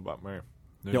handkontroll och bara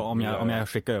om jag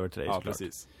skickar över till dig. Ja,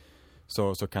 precis.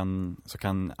 Så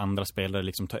kan andra spelare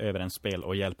liksom ta över en spel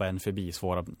och hjälpa en förbi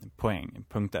svåra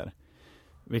punkter.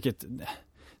 Vilket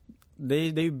det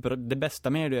är ju det bästa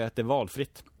med det är att det är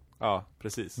valfritt. Ja,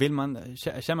 precis.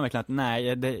 Känner man verkligen att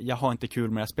nej, jag har inte kul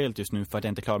med det här spelet just nu för att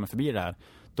jag inte klarar mig förbi det här,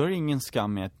 då är det ingen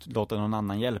skam med att låta någon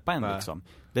annan hjälpa en liksom.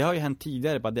 Det har ju hänt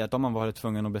tidigare, bara det att de har varit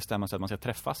tvungen att bestämma sig att man ska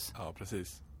träffas. Ja,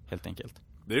 precis. Helt enkelt.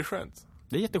 Det är skönt.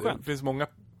 Det är jätteskönt. Det finns många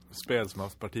spel som har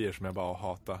haft partier som jag bara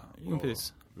hatar och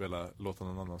precis. vill låta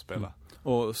någon annan spela.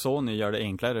 Och Sony gör det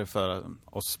enklare för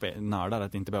oss nördar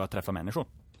att inte behöva träffa människor.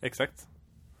 Exakt.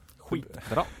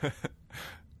 Skitbra.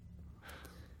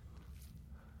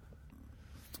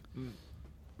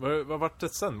 Vad var det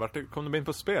sen? Kom du in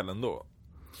på spelen då?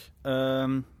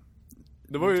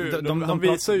 Det var ju,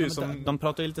 de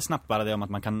pratar ju lite snabbt bara det om att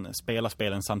man kan spela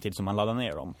spelen samtidigt som man laddar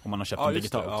ner dem, om man har köpt dem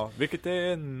digitalt. Det, ja. Vilket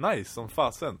är nice som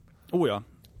fasen. Oh ja,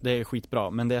 det är skitbra.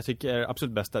 Men det jag tycker är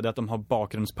absolut bästa är att de har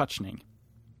bakgrundspatchning.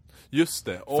 Just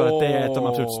det. För att det är ett av de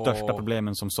absolut största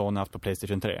problemen som Sony haft på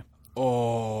PlayStation 3.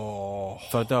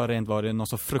 För att det har rent varit något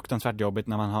så fruktansvärt jobbigt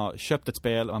när man har köpt ett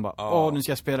spel och man bara, nu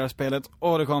ska jag spela det här spelet,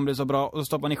 det kommer bli så bra, och så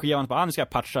stoppar man i skivan och bara, nu ska jag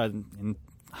patcha en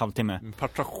halvtimme.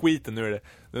 Patcha skiten nu är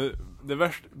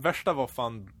det värsta var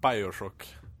fan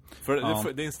BioShock.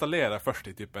 För det installerar först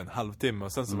i typ en halvtimme,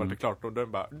 och sen så var det klart, och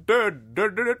den bara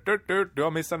du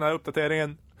har missat den här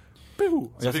uppdateringen.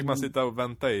 Så fick man sitta och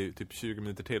vänta i typ 20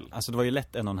 minuter till. Alltså det var ju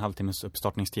lätt 1,5 timmes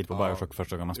uppstartningstid på BioShock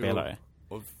första gången man spelade.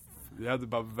 Och jag hade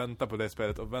bara väntat på det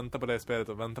spelet och väntat på det spelet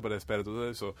och väntat på det spelet,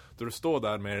 och så då du står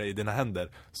där med det i dina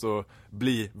händer, så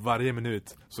blir varje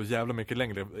minut så jävla mycket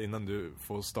längre innan du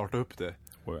får starta upp det.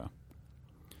 Ja.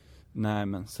 Nej,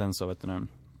 men sen så vet du nu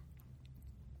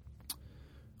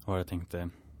vad jag tänkte.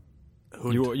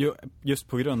 Jo, just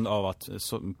på grund av att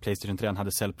PlayStation 3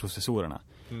 hade cellprocessorerna.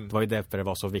 Det var ju därför det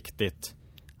var så viktigt.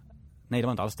 Nej, det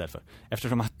var inte alls därför.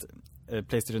 Eftersom att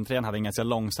PlayStation 3 hade en ganska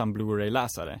långsam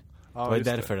Blu-ray-läsare. Det var ju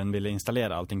därför den ville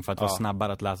installera allting, för att det var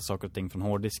snabbare att läsa saker och ting från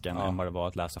hårddisken än vad det var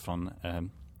att läsa från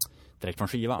direkt från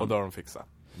skivan. Och då har de fixat.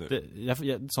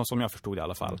 Som jag förstod det i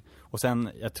alla fall. Och sen,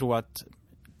 jag tror att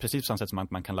precis på samma sätt som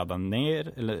man kan ladda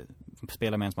ner eller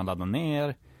spela medan man laddar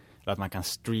ner, eller att man kan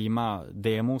streama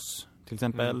demos till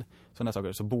exempel, sådana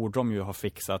saker, så borde de ju ha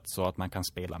fixat så att man kan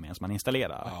spela medan man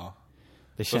installerar. Ja.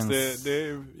 Det känns...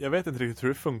 jag vet inte riktigt hur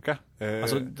det funkar.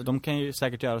 Alltså, de kan ju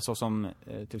säkert göra så som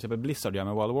till exempel Blizzard gör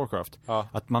med World of Warcraft. Ja.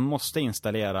 Att man måste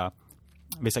installera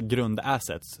vissa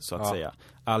grundassets, så att säga.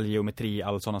 All geometri,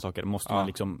 all sådana saker måste man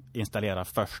liksom installera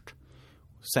först.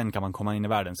 Sen kan man komma in i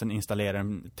världen. Sen installera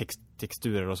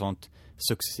texturer och sånt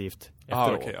successivt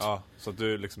efteråt. Okay, så att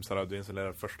du liksom såhär, du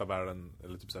installerar första världen,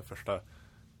 eller typ såhär första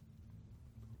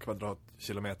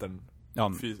kvadratkilometern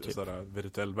typ. Såhär,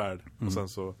 virtuell värld. Och sen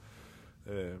så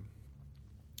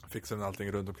fixar den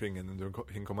allting runt omkring innan du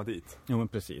hinner komma dit. Jo, men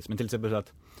precis. Men till exempel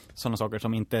att sådana saker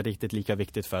som inte är riktigt lika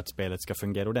viktigt för att spelet ska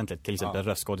fungera ordentligt, till exempel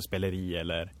röstskådespeleri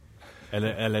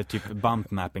eller typ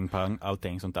bump mapping på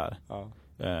allting sånt där.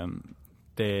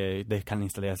 Det kan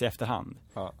installeras i efterhand.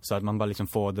 Så att man bara liksom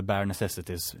får the bare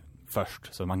necessities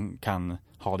först, så man kan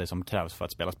ha det som krävs för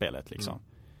att spela spelet liksom.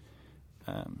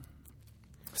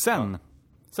 Sen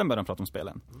började de prata om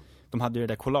spelen. De hade ju det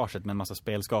där collaget med en massa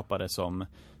spelskapare som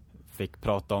fick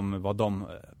prata om vad de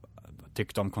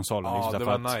tyckte om konsolen. Ja, det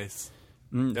var nice.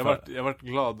 Jag var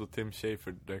glad då Tim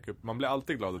Schafer dök upp. Man blir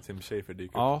alltid glad då Tim Schafer dyker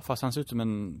upp. Ja, fast han ser ut som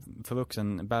en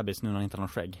förvuxen bebis nu när han inte har någon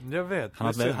skägg. Jag vet. Han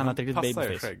har ett riktigt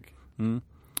babyface.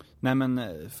 Nej, men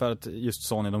för att just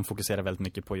Sony, de fokuserar väldigt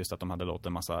mycket på just att de hade låtit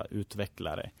en massa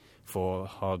utvecklare få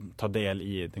ta del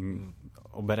i den,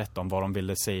 och berätta om vad de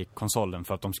ville se i konsolen,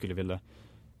 för att de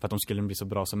skulle bli så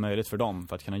bra som möjligt för dem,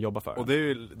 för att kunna jobba för. Och det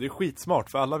är skitsmart,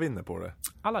 för alla vinner på det.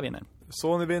 Alla vinner.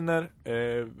 Sony vinner,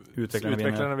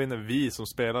 utvecklarna vinner, vi som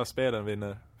spelar spelen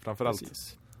vinner framförallt.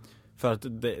 Precis. För att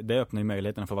det öppnar ju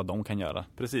möjligheterna för vad de kan göra.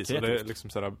 Precis, kreativt. Och det är liksom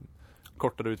sådär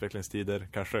kortare utvecklingstider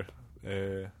kanske.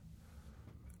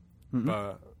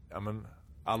 Bara, ja men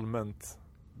allmänt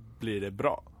blir det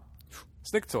bra.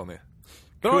 Snyggt Sony.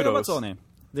 Bra Kudos. jobbat Sony.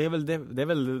 Det är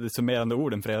väl det summerande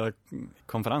orden för hela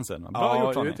konferensen. Bra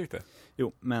gjort Sony. Jag tyckte.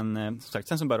 Jo, men som sagt,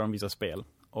 sen så började de visa spel.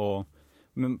 Och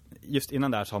men just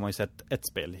innan där så har man ju sett ett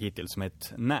spel hittills som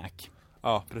heter Knack.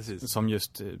 Ja, precis. Som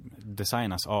just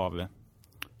designas av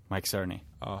Mike Cerny.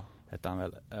 Ja. Hette han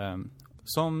väl.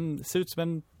 Som ser ut som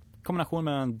en kombination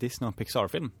mellan en Disney och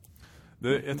Pixar-film.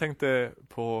 Jag tänkte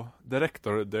på, direkt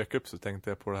då det dök upp så tänkte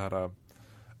jag på det här,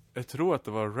 jag tror att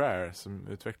det var Rare som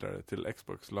utvecklade till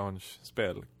Xbox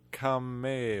launch-spel.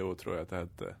 Cameo tror jag att det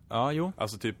hette. Ja, jo.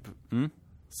 Alltså typ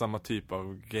samma typ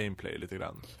av gameplay lite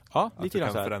grann. Ja, att lite du grann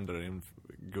kan så här. förändra din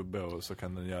gubbe och så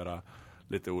kan den göra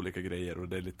lite olika grejer och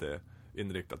det är lite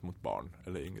inriktat mot barn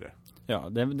eller yngre. Ja,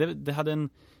 det hade en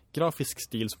grafisk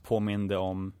stil som påminde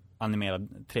om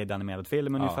 3D-animerad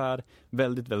film ungefär.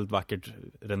 Väldigt, väldigt vackert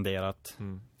renderat.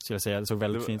 Skulle jag säga. Det såg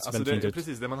väldigt fint, alltså väldigt fint ut.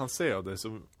 Precis, det man hann se av det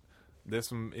så det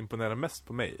som imponerar mest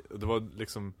på mig, det var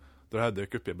liksom då det här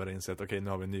dök upp, jag bara insett att okej, nu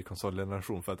har vi en ny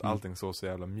konsolgeneration för att allting såg så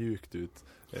jävla mjukt ut.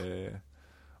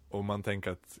 Och man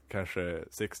tänker att kanske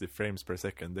 60 frames per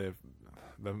second,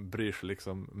 vem bryr sig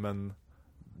liksom, men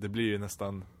det blir ju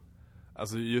nästan,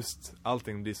 alltså just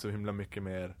allting blir så himla mycket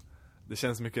mer, det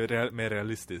känns mycket mer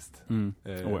realistiskt.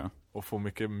 Ja. Och får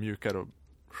mycket mjukare och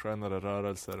skönare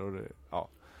rörelser och det, ja.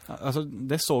 Alltså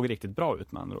det såg riktigt bra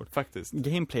ut med andra ord. Faktiskt.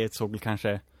 Gameplayet såg väl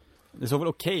kanske, det såg väl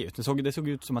okej ut. Det såg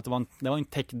ut som att det var en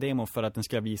tech-demo för att den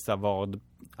ska visa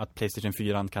att PlayStation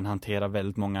 4 kan hantera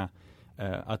väldigt många,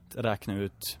 att räkna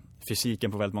ut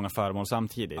fysiken på väldigt många föremål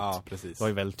samtidigt. Ja, precis. Det var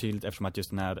ju väldigt tydligt eftersom att just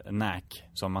den här Knack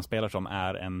som man spelar som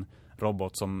är en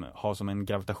robot som har som en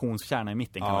gravitationskärna i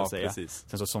mitten kan man säga. Precis.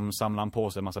 Sen så som samlar han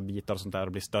på sig en massa bitar och sånt där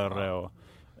och blir större och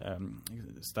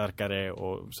starkare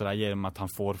och sådär genom att han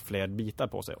får fler bitar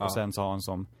på sig. Och sen så har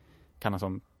han kan han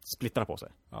som splittra på sig.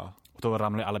 Ja. Och då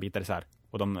ramlar alla bitar isär.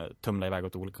 Och de tumlar iväg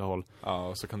åt olika håll. Ja,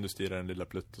 och så kan du styra en lilla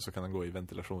plutt och så kan den gå i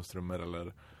ventilationsrummer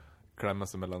eller klämma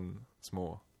sig mellan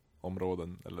små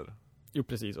områden eller... Jo,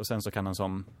 precis. Och sen så kan han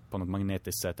som på något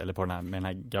magnetiskt sätt eller på med den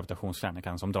här gravitationskärnan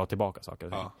kan han som dra tillbaka saker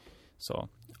och ting.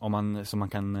 Så man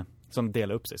kan som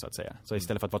dela upp sig så att säga. Så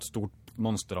istället för att vara ett stort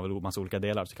monster av en massa olika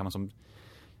delar så kan man som...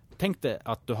 Tänk dig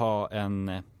att du har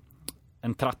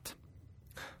en tratt.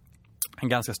 En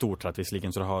ganska stor tratt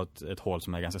visserligen, så du har ett hål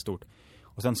som är ganska stort.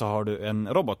 Och sen så har du en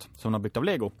robot som har byggt av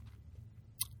Lego.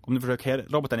 Om du försöker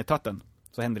roboten i tratten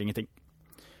så händer ingenting.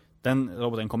 Den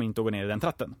roboten kommer inte att gå ner i den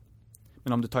tratten.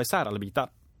 Men om du tar isär alla bitar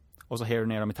och så du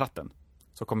ner dem i tratten,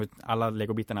 så kommer alla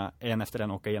Lego-bitarna en efter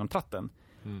en åka igenom tratten.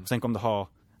 Och sen kommer du ha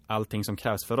allting som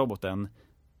krävs för roboten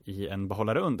i en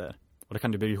behållare under. Och då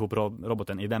kan du bygga ihop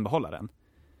roboten i den behållaren.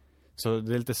 Så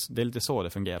det är lite så det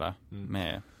fungerar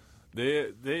med... Det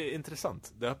är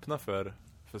intressant. Det öppnar för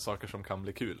saker som kan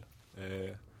bli kul.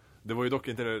 Det var ju dock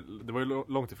inte det var ju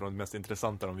långt ifrån det mest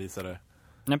intressanta de visade.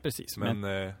 Nej, precis. Men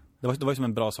det var ju som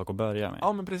en bra sak att börja med.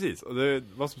 Ja, men precis. Och det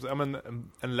var som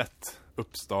en lätt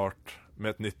uppstart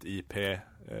med ett nytt IP.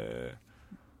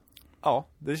 Ja,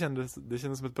 det kändes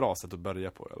som ett bra sätt att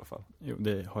börja på i alla fall. Jo,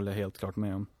 det håller jag helt klart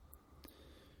med om.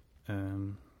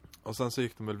 Och sen så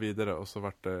gick de väl vidare och så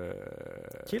vart det...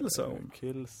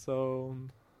 Killzone.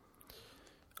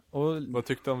 Och vad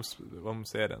tyckte du om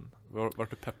serien? Vart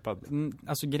du peppad?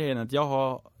 Alltså grejen är att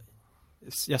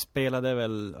jag spelade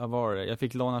väl, vad var det? Jag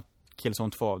fick låna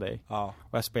Killzone 2 av dig. Ja.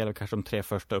 Och jag spelade kanske de 3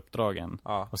 första uppdragen.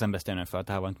 Ja. Och sen bestämde jag mig för att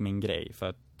det här var inte min grej. För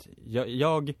att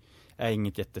jag är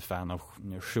inget jättefan av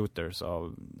shooters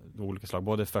av olika slag.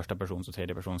 Både första persons och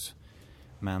tredje persons.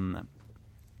 Men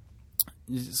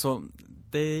så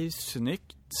det är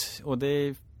snyggt. Och det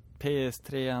är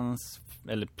PS3ans,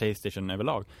 eller PlayStation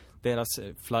överlag, deras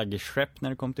flaggskepp när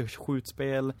det kom till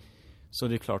skjutspel. Så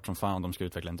det är klart som fan de ska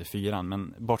utveckla den till 4.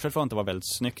 Men bortsett från att det var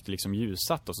väldigt snyggt liksom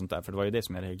ljussatt och sånt där. För det var ju det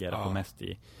som jag reagerade på mest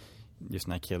i just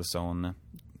den här Killzone,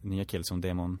 nya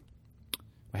Killzone-demon.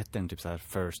 Vad hette den? Typ så här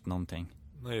First någonting.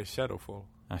 Nej, Shadowfall.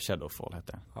 Ja, Shadowfall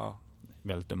hette den. Ja.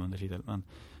 Väldigt dum undertitel.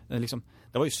 Men liksom,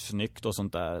 det var ju snyggt och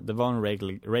sånt där. Det var en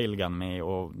railgun med,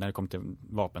 och när det kom till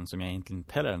vapen som jag egentligen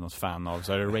inte heller är något fan av,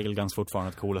 så är det railguns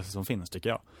fortfarande det coolaste som finns, tycker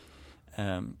jag.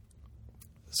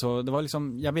 Så det var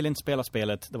liksom, jag ville inte spela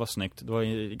spelet, det var snyggt. Det var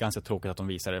ju ganska tråkigt att de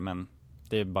visade det, men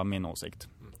det är bara min åsikt.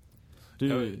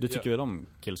 Du tycker väl om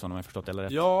Killzone om jag förstått eller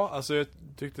rätt? Ja, alltså jag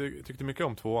tyckte mycket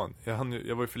om 2:an.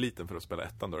 Jag var ju för liten för att spela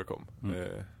 1:an då det kom.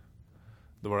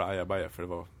 Då var det ajabaja för det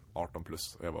var 18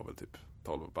 plus och jag var väl typ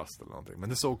 12 bast eller någonting. Men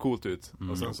det såg coolt ut.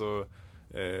 Och sen så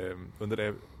under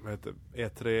det, vad heter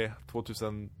E3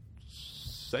 2006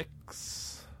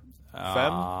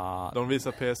 5. De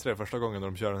visar PS3 första gången när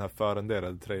de kör den här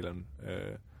förenderade trailern.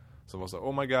 som var så,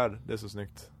 oh my god, det är så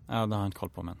snyggt. Ja, det har jag inte koll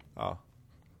på, men. Ja.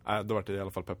 Då var det i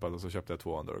alla fall peppad och så köpte jag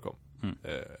 2 då det kom. Mm.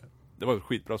 Det var ett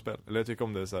skitbra spel. Eller jag tycker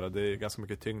om det så här, det är ganska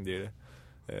mycket tyngd i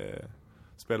det.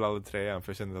 Spelade aldrig 3 för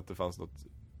jag kände att det fanns något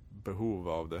behov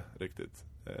av det riktigt.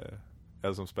 Jag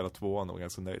hade som spelat 2 och var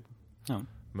ganska nöjd. Ja.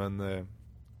 Men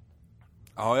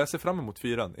ja, jag ser fram emot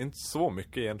 4. Inte så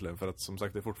mycket egentligen, för att som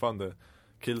sagt det är fortfarande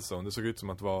Killzone. Det såg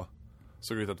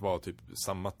ut att vara typ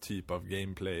samma typ av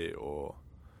gameplay, och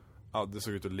ja, det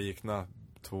såg ut att likna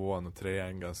 2 och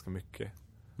 3 ganska mycket.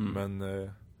 Men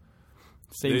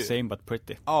same but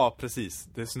pretty. ja, precis.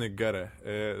 Det är snyggare.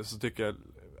 Så tycker jag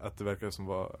att det verkar som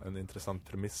var en intressant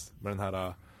premiss med den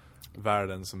här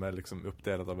världen som är liksom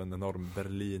uppdelad av en enorm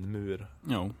Berlinmur.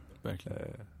 Jo, verkligen.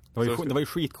 Det var ju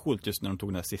skitcoolt just när de tog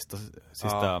den här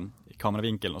sista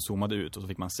kameravinkeln och zoomade ut, och så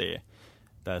fick man se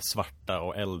det svarta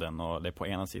och elden och det på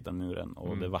ena sidan muren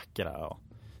och det vackra och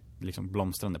liksom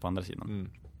blomstrande på andra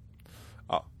sidan.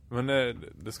 Ja, men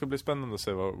det ska bli spännande att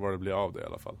se vad det blir av det i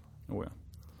alla fall. Oh, ja.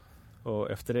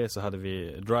 Och efter det så hade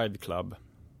vi Drive Club.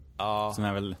 Ja. Som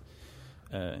är väl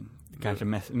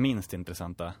kanske minst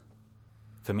intressanta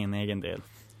för min egen del.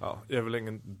 Ja, jag är väl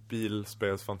ingen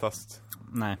bilspelsfantast.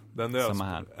 Nej, samma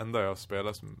här. Det enda jag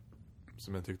spelar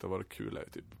som jag tyckte var kul är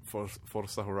typ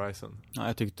Forza Horizon. Ja,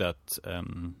 jag tyckte att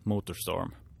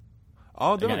Motorstorm.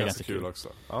 Ja, det var ganska kul också.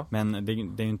 Ja. Men det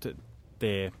är ju inte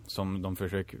det som de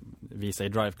försöker visa i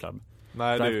Drive Club.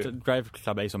 Nej, Drive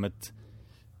Club är ju som ett...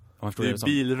 Det är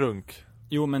bilrunk.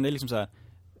 Jo, men det är liksom så här,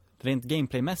 rent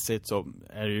gameplaymässigt så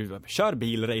är det ju kör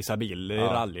bil, racea bil, det är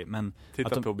rally, men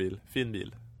titta på bil, fin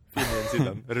bil. Fin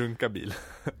sidan, runka bil.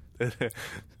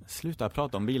 Sluta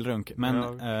prata om bilrunk,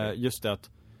 men just det att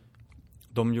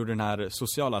de gjorde den här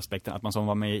sociala aspekten, att man som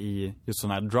var med i just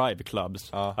sådana här drive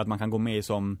clubs, att man kan gå med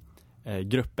som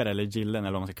grupper eller gillen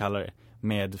eller vad man ska kalla det,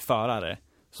 med förare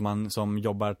som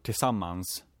jobbar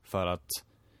tillsammans för att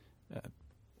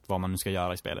vad man nu ska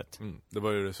göra i spelet. Det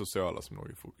var ju det sociala som låg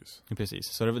i fokus. Precis,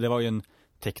 så det var ju en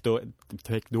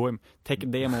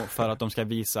tech-demo för att de ska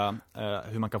visa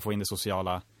hur man kan få in det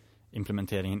sociala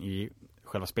implementeringen i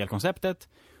själva spelkonceptet.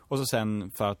 Och så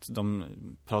sen för att de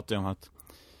pratar om att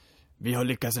vi har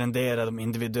lyckats rendera de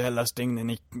individuella stygnen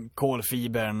i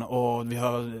kolfibern och vi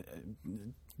har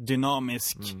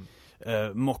dynamisk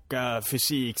mocka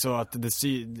fysik så att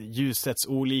ljus sätts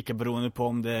olika beroende på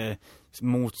om det är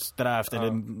motsträvt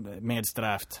eller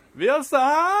medsträvt. Vi har så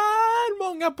här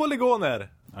många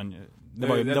polygoner. Det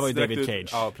var ju David Cage.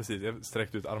 Ja, precis. Jag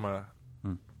sträckte ut armarna.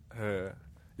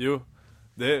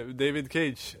 David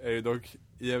Cage är ju dock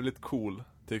jävligt cool,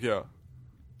 tycker jag.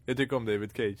 Jag tycker om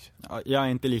David Cage. Ja, jag är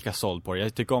inte lika såld på det.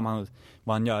 Jag tycker om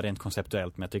vad han gör rent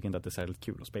konceptuellt, men jag tycker inte att det är särskilt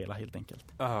kul att spela helt enkelt.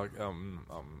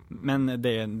 Men det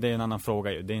är en annan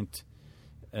fråga ju. Det är inte,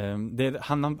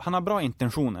 han har bra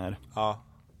intentioner. Ja.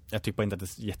 Jag tycker bara inte att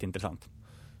det är jätteintressant.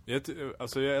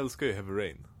 Jag älskar ju Heavy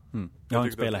Rain. Jag har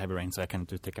inte spelat Heavy Rain, så jag kan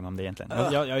inte uttrycka mig om det egentligen.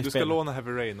 Jag du ska låna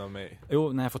Heavy Rain av mig.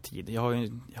 Jo, när jag får tid. Jag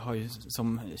har ju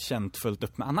som känt fullt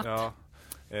upp med annat. Ja.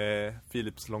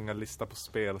 Philips långa lista på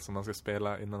spel som man ska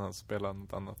spela innan han spelar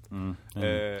något annat.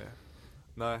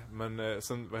 Nej, men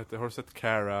sen, har du sett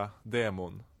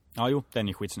Kara-demon? Ja, jo, den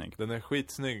är skitsnygg. Den är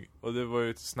skitsnygg, och det var ju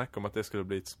ett snack om att det skulle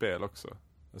bli ett spel också.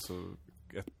 Alltså,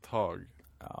 ett tag.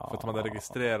 Ja. För att man hade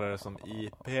registrerat det som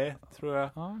IP, tror jag.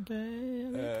 Okej,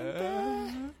 jag vet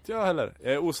inte. Ja, heller.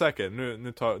 Jag är osäker.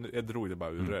 Jag drog det bara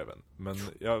ur röven. Men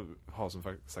jag har som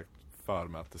sagt för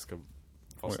mig att det ska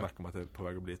vara snack om att det är på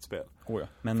väg att bli ett spel.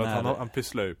 Men för att han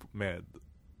pysslar ju med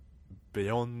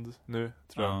Beyond nu,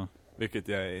 tror jag. Vilket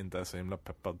jag inte är så himla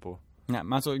peppad på. Nej,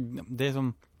 men alltså,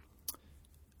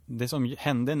 det som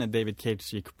hände när David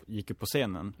Cage gick upp på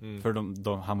scenen,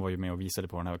 för han var ju med och visade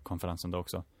på den här konferensen då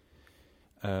också.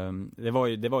 Det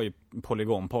var ju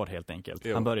polygonporr helt enkelt.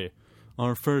 Jo. Han började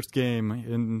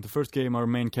in the first game our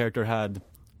main character had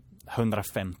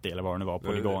 150 eller vad det nu var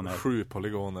polygoner. 7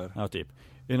 polygoner. Ja, typ.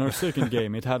 In our second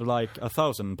game it had like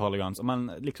 1000 polygons. Och man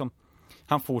liksom,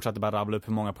 han fortsatte bara rabbla upp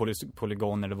hur många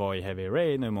polygoner det var i Heavy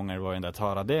Rain, hur många det var i den där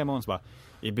Tara-demon. Så bara,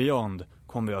 i Beyond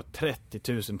kommer vi ha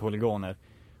 30 000 polygoner.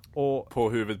 Och, på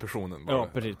huvudpersonen bara. Ja,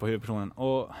 precis, på huvudpersonen.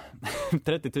 Och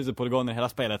 30 000 polygoner i hela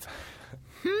spelet.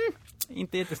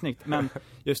 Inte jättesnyggt, men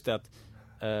just det att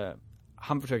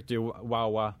han försökte ju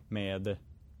wowa med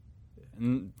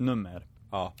nummer.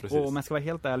 Ja, precis. Och om jag ska vara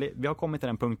helt ärlig, vi har kommit till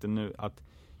den punkten nu att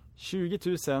 20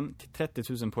 000 till 30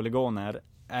 000 polygoner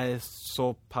är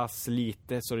så pass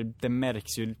lite så det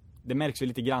märks ju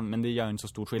lite grann, men det gör inte så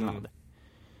stor skillnad.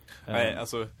 Nej,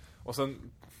 alltså, och sen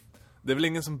det är väl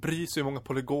ingen som bryr sig hur många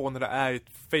polygoner det är i ett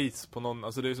face på någon.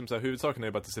 Alltså det är som så här, huvudsaken är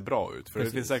ju bara att det ser bra ut. För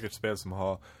Precis. det finns säkert spel som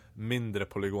har mindre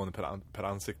polygoner per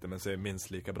ansikte men ser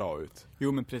minst lika bra ut.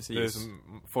 Jo, men Det är precis.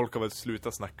 som, folk har väl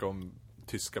slutat snacka om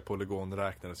tyska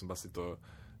polygonräknare som bara sitter och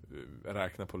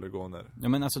räknar polygoner. Ja,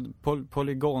 men alltså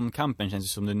polygonkampen känns ju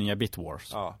som det nya Bit Wars.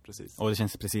 Ja, precis. Och det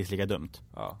känns precis lika dumt.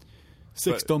 Ja.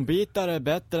 16-bitar är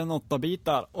bättre än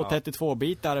 8-bitar och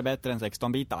 32-bitar är bättre än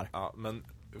 16-bitar. Ja, men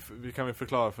vi kan väl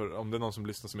förklara för om det är någon som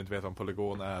lyssnar som inte vet vad en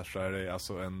polygon är, så är det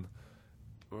alltså en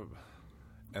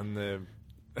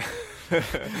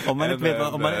Om man inte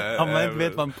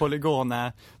vet vad en polygon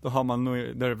är, då har man nog,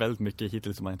 då är det väldigt mycket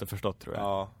hittills som man inte har förstått, tror jag.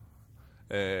 Ja.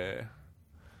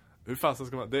 Hur fasen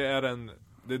ska man, det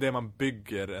är det man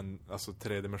bygger alltså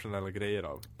tredimensionella grejer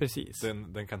av. Precis.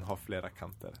 Den kan ha flera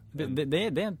kanter. Det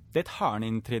är ett hörn i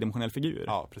en tredimensionell figur.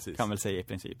 Ja, precis. Kan väl säga i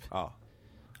princip. Ja.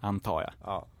 Antar jag.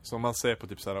 Ja. Så om man ser på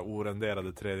typ så här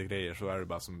orenderade 3D-grejer så är det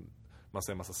bara som man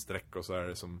ser en massa streck och så är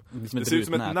det som Det ser ut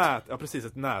som ett nät. Ja, precis,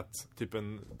 ett nät. Typ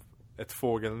ett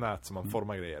fågelnät som man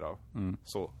formar grejer av.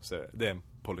 Så det är en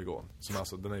polygon. Som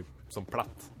alltså, den är som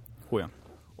platt. Oh ja.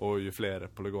 Och ju fler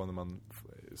polygoner man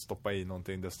stoppar i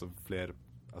någonting, desto fler,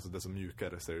 alltså desto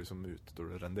mjukare ser det som ut då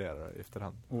det renderar i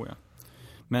efterhand. Oh ja.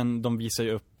 Men de visar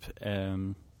ju upp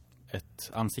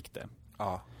ett ansikte.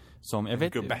 Ja. Som, En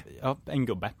gubbe. Ja, en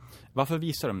gubbe. Varför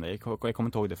visar de det? Jag kommer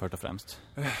inte ihåg det först och främst.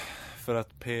 För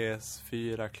att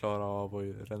PS4 klarar av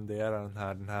att rendera den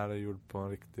här. Den här är gjord på en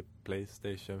riktig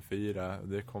PlayStation 4.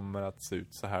 Det kommer att se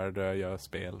ut så här då jag gör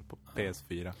spel på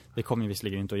PS4. Det kommer ju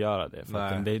visserligen inte att göra det. För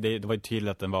att Nej. det var ju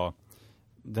tydligt att den var...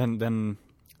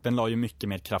 Den la ju mycket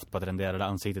mer kraft på att rendera det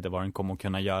ansiktet än vad den kommer att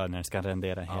kunna göra när den ska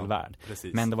rendera en hel värld.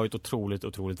 Precis. Men det var ju ett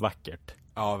otroligt vackert.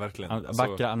 Ja, verkligen.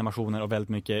 Vackra animationer och väldigt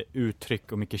mycket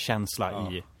uttryck och mycket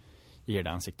känsla i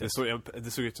det ansiktet.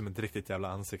 Det såg ut som ett riktigt jävla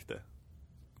ansikte.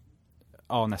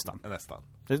 Ja, nästan. Nästan.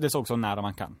 Det såg så nära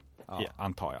man kan, Ja.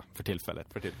 antar jag, för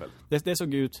tillfället. För tillfället. Det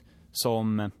såg ut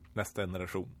som... Nästa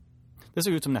generation. Det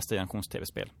såg ut som nästa generations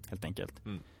tv-spel, helt enkelt.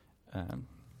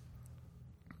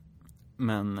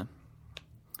 Men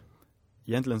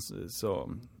egentligen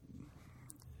så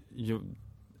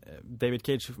David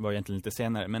Cage var egentligen lite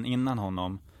senare, men innan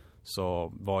honom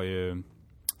så var ju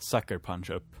Sucker Punch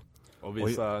upp. Och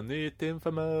visa nytt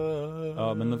Infamous.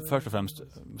 Ja, men först och främst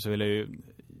så vill jag ju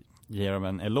ge dem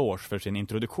en eloge för sin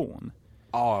introduktion.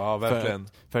 Ja, verkligen.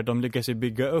 För att de lyckas ju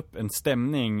bygga upp en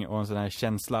stämning och en sån här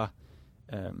känsla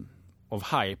av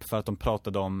hype, för att de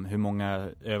pratade om hur många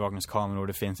övervakningskameror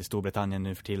det finns i Storbritannien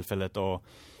nu för tillfället och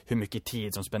hur mycket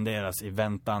tid som spenderas i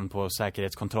väntan på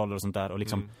säkerhetskontroller och sånt där, och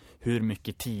liksom hur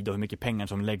mycket tid och hur mycket pengar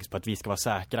som läggs på att vi ska vara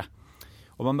säkra.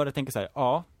 Och man börjar tänka så här,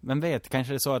 ja, vem vet,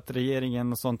 kanske det är så att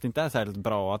regeringen och sånt inte är särskilt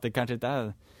bra, att det kanske inte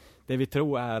är det vi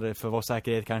tror är för vår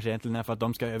säkerhet, kanske egentligen är för att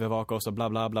de ska övervaka oss och bla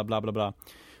bla bla bla bla bla.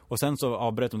 Och sen så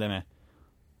avbröt de det med,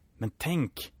 men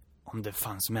tänk om det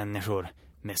fanns människor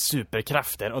med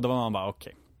superkrafter, och då var man bara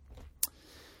okej.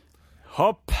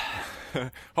 Hopp!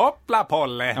 Hoppla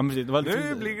Polle! Ja, precis, det var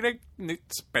nu blir det ett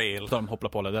nytt spel. Så de hopplar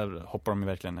på det, där hoppar de ju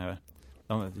verkligen över.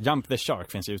 Jump the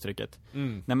shark finns i uttrycket.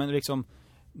 Nej, men liksom,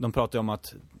 de pratar ju om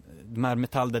att de här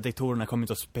metalldetektorerna kommer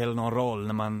inte att spela någon roll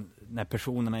när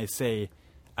personerna i sig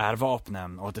är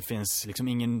vapnen, och att det finns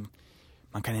liksom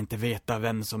man kan inte veta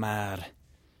vem som är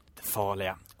det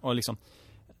farliga. Och liksom,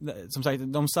 som sagt,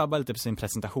 de sabbar lite på sin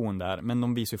presentation där, men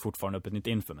de visar ju fortfarande upp ett nytt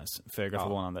Infamous, föga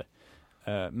förvånande.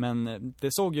 Men det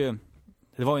såg ju,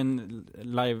 det var ju en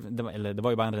live, det var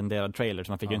ju bara en renderad trailer,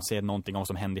 så man fick ju inte se någonting om vad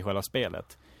som hände i själva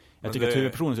spelet. Jag tycker att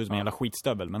huvudpersonen ser ut som en jävla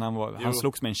skitstövel, men han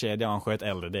slogs med en kedja och han sköt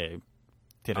eld, det är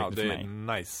tillräckligt för mig. Ja,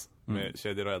 det är nice med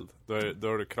kedjor och eld. Då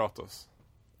är det Kratos.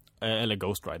 Eller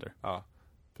Ghost Rider. Ja,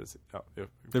 precis. Ja,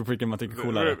 det är vilken man tycker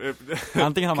coolare.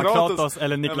 Antingen har man Kratos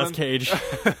eller Nicolas Cage.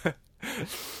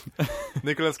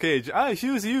 Nicolas Cage, I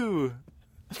choose you.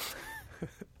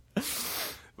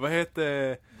 Vad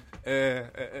heter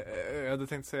jag hade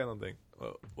tänkt säga någonting.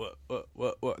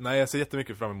 Nej, jag ser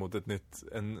jättemycket fram emot ett nytt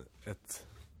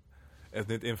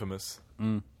Infamous.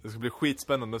 Det ska bli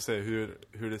skitspännande att se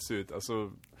hur det ser ut.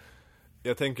 Alltså,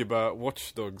 jag tänker bara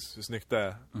Watch Dogs, hur snyggt det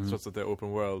är, trots att det är open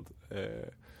world.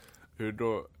 Hur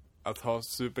då att ha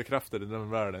superkrafter i den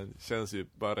världen känns ju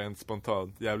bara rent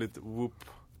spontant jävligt whoop.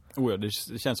 Ja, det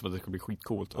känns som att det ska bli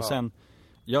skitcoolt. Och sen,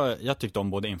 jag tyckte om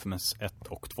både Infamous 1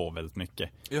 och 2 väldigt mycket.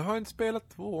 Jag har inte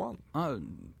spelat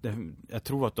 2:an. Jag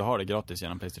tror att du har det gratis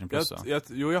genom PlayStation Plus.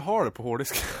 Jo, jag har det på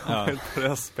hårddisk.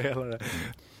 Jag spelar det.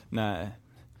 Nej.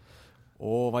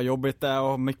 Vad jobbigt det är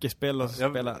och mycket spel att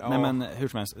spela. Nej, men hur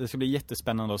som helst, det ska bli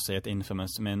jättespännande att se ett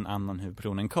Infamous med en annan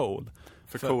huvudperson än Cole.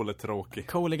 För Cole är tråkig.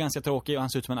 Cole är ganska tråkig och han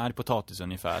ser ut som en arg potatis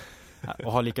ungefär.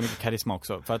 Och har lika mycket karisma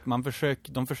också. För att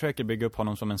de försöker bygga upp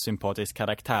honom som en sympatisk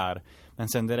karaktär. Men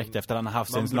sen direkt efter han har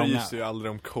haft sin långa... Man bryr sig ju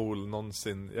aldrig om Cole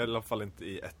någonsin. I alla fall inte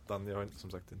i ettan. Jag har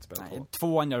som sagt inte spelat på.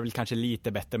 Tvåan gör väl kanske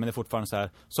lite bättre, men det är fortfarande så här.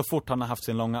 Så fort han har haft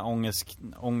sin långa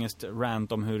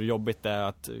ångest-rant om hur jobbigt det är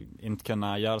att inte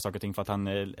kunna göra saker och ting för att han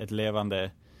är ett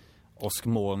levande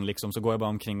åskmoln liksom, så går jag bara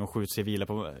omkring och skjuter civila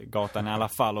på gatan i alla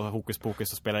fall, och hokus pokus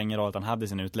så spelar det ingen roll att han hade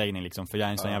sin utläggning liksom, för jag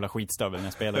är en sån jävla skitstövel när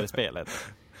jag spelade spelet.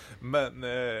 Men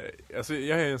alltså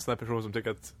jag är en sån här person som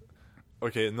tycker att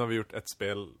okej, nu har vi gjort ett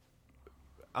spel.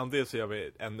 Antingen så gör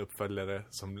vi en uppföljare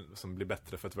som blir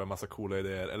bättre för att vi har massa coola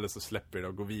idéer, eller så släpper vi det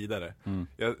och går vidare.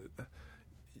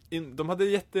 De hade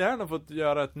jättegärna fått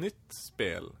göra ett nytt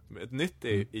spel, ett nytt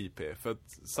IP, för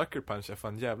att Sucker Punch är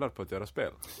fan jävlar på att göra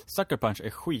spel. Sucker Punch är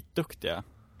skitduktiga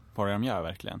på det de gör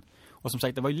verkligen. Och som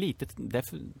sagt, det var ju lite,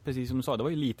 precis som du sa, det var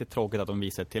ju lite tråkigt att de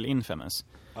visade till Infamous.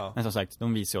 Ja. Men som sagt,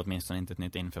 de visar ju åtminstone inte ett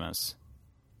nytt Infamous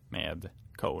med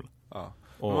Cole. Ja.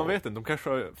 Men man vet inte, de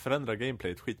kanske förändrar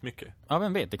gameplayet skitmycket. Ja,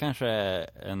 vem vet, det kanske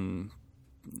är en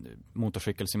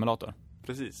motorcykelsimulator.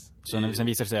 Precis. Så sen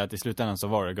visar det sig att i slutändan så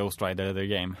var det Ghost Rider the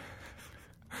Game.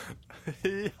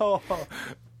 Ja.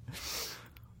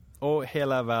 Och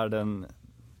hela världen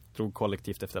drog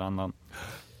kollektivt efter annan.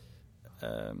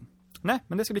 Nej,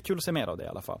 men det ska bli kul att se mer av det i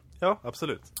alla fall. Ja,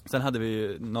 absolut. Sen hade vi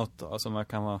ju något som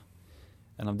kan vara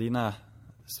en av dina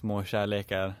små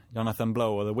kärlekar, Jonathan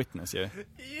Blow och The Witness ju.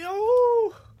 Jo!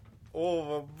 Jag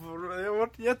har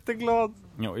varit jätteglad.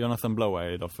 Jo, Jonathan Blow är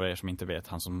ju då, för er som inte vet,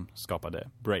 han som skapade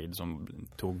Braid, som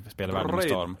tog spelvärlden med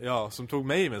storm. Ja, som tog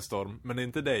mig med storm, men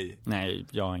inte dig. Nej,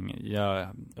 jag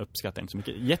uppskattar inte så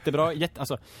mycket. Jättebra,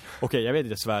 alltså, okej, jag vet att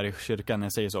jag svär i kyrkan när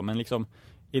jag säger så, men liksom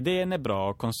idén är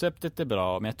bra, konceptet är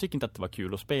bra, men jag tycker inte att det var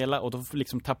kul att spela, och då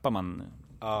liksom tappar man.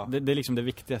 Ja. Det är liksom det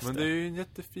viktigaste. Men det är ju en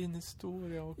jättefin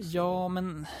historia också. Ja,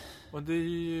 men... Och det är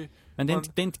ju... Men det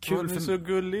är inte kul. Han är så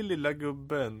gullig, lilla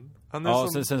gubben. Han är ja,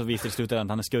 som... sen så visar det i slutändan att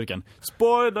han är skurken.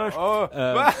 Spoiler!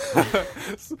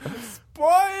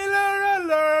 Spoiler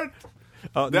alert!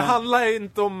 Ja, det handlar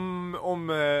inte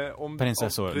om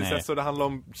prinsessor, nej. Det handlar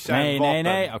om kärnvapen.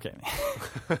 Nej, okej.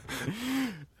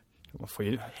 Man får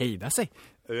ju hejda sig.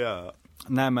 Ja.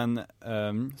 Nej, men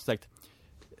sagt,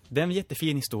 det är en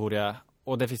jättefin historia.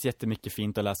 Och det finns jättemycket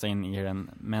fint att läsa in i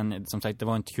den. Men som sagt, det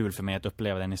var inte kul för mig att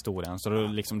uppleva den historien. Så då,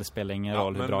 liksom, det spelar ingen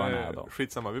roll hur bra den är då.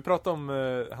 Skitsamma, vi pratar om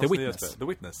hans nya spel, The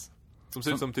Witness. Som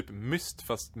ser ut som typ myst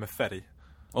fast med färg.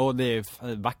 Och det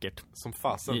är vackert. Som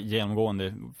fasen.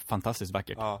 Genomgående, fantastiskt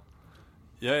vackert. Ja.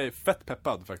 Jag är fett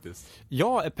peppad faktiskt.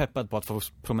 Jag är peppad på att få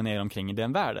promenera omkring i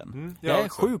den världen. Jag är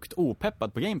sjukt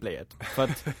opeppad på gameplayet. För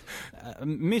att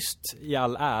myst i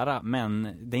all ära,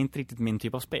 men det är inte riktigt min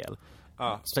typ av spel.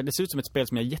 Så det ser ut som ett spel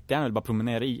som jag jättegärna vill bara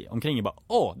promenera omkring och bara,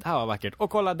 det här var vackert. Och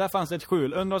kolla, där fanns det ett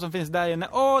skjul. Undrar vad som finns där inne.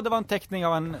 Det var en teckning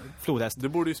av en flodhäst. Du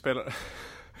borde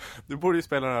ju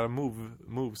spela det här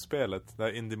Move-spelet, det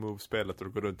här indie-Move-spelet, och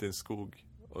du går runt i en skog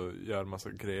och gör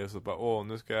massa grejer, så bara,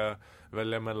 nu ska jag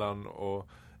välja mellan och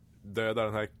döda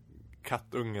den här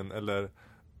kattungen eller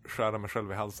skära mig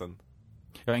själv i halsen.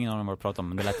 Jag har ingen aning om vad du pratar om,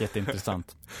 men det lät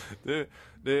jätteintressant.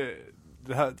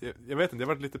 Det här, jag vet inte, jag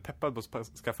har varit lite peppad på att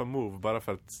skaffa Move bara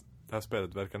för att det här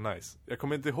spelet verkar nice. Jag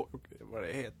kommer inte ihåg vad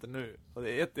det heter nu, och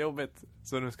det är jättejobbigt,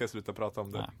 så nu ska jag sluta prata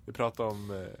om det. Vi pratar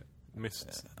om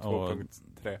Myst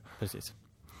 2.3. Precis.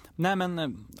 Nej, men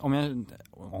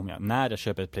när jag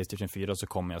köper ett PlayStation 4 så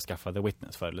kommer jag skaffa The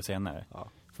Witness förr eller senare. Ja.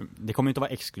 Det kommer inte att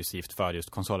vara exklusivt för just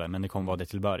konsolen, men det kommer vara det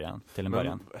till en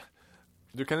början.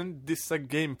 Du kan inte dissa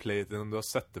gameplayet innan du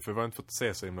har sett det, för vi har inte fått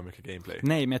se så himla mycket gameplay.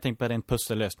 Nej, men jag tänkte på en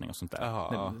pussellösning och sånt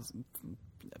där.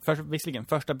 Visserligen,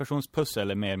 första persons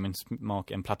pussel är mer min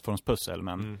smak än plattformspussel,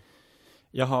 men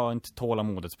jag har inte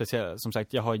tålamodet. Speciellt, som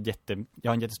sagt, jag har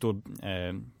en jättestor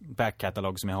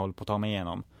backkatalog som jag håller på att ta mig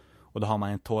igenom. Och då har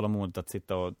man en tålamodet att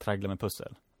sitta och traggla med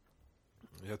pussel.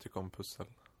 Jag tycker om pussel.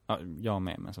 Ja, jag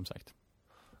med, men som sagt.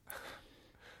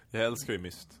 Jag älskar ju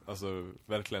Myst. Alltså,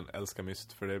 verkligen älskar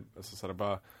Myst. För det är alltså, sådär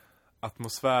bara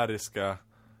atmosfäriska,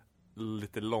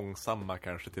 lite långsamma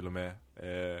kanske till och med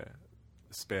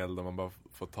spel där man bara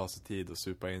får ta sig tid och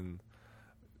supa in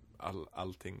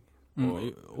allting.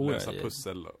 Och lösa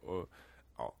pussel. Och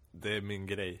ja, det är min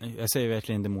grej. Jag säger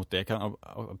verkligen inte emot det. Jag kan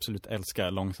absolut älska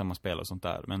långsamma spel och sånt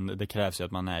där. Men det krävs ju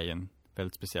att man är i en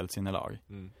väldigt speciellt sinnelag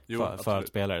för att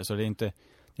spela det. Så det är inte...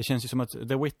 Det känns ju som att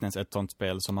The Witness är ett sånt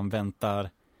spel som man väntar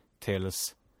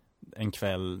tills en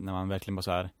kväll när man verkligen bara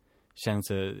så här känner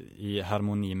sig i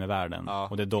harmoni med världen. Ja.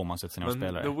 Och det är då man sätter sig ner och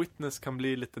spelar. Men The Witness kan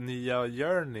bli lite nya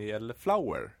Journey eller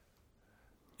Flower.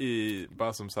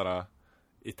 Bara som såhär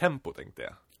i tempo, tänkte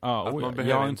jag. Ja,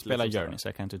 jag har inte spelat Journey, så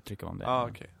jag kan inte uttrycka om det. Ja,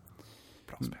 okej.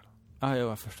 Bra spel. Ja, jag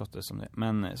har förstått det som det.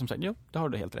 Men som sagt, jo, det har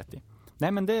du helt rätt i.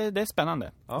 Nej, men det är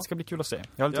spännande. Ja. Det ska bli kul att se.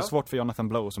 Jag har lite svårt för Jonathan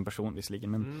Blow som person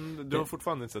visserligen, men... Du har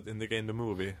fortfarande inte sett In the Game the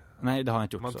Movie. Nej, det har jag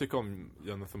inte gjort. Man så. tycker om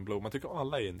Jonathan Blow. Man tycker om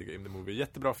alla i In the Game the Movie.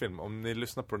 Jättebra film. Om ni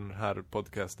lyssnar på den här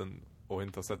podcasten och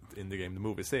inte har sett In the Game the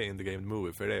Movie, se In the Game the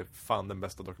Movie. För det är fan den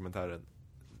bästa dokumentären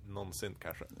någonsin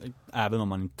kanske. Även om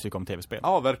man inte tycker om tv-spel.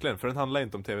 Ja, verkligen. För den handlar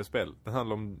inte om tv-spel. Den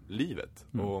handlar om livet.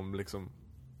 Och om liksom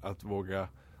att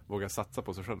våga satsa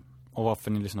på sig själv. Och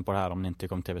varför ni lyssnar på det här om ni inte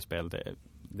tycker om tv-spel,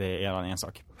 det är eran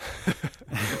ensak.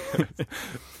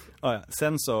 Ja.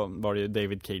 Sen så var det ju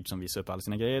David Cage som visade upp alla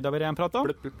sina grejer. Det har vi redan pratat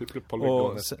om.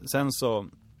 Och sen så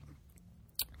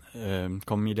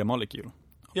kom Media Molecule.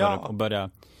 Och började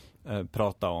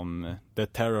prata om The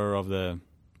Terror of the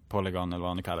Polygon, eller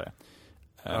vad man kallar det.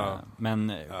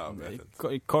 Men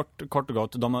kort och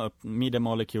gott, de har Media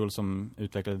Molecule som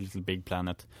utvecklade Little Big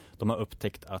Planet. De har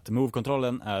upptäckt att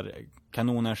Move-kontrollen är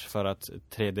kanoners för att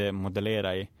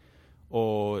 3D-modellera i.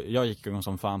 Och jag gick igång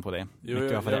som fan på det.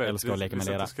 Mycket för att jag älskar att leka med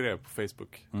det. Jag skrev på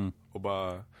Facebook och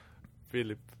bara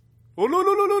Filip, det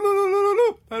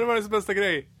här är världens bästa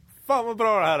grej. Fan vad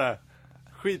bra det här är.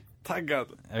 Skittaggad.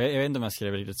 Jag vet inte om jag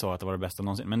skrev riktigt så att det var det bästa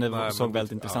någonsin, men det såg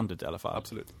väldigt intressant ut i alla fall.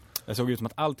 Absolut. Det såg ut som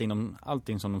att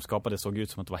allting som de skapade såg ut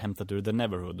som att det var hämtat ur The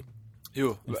Neverhood.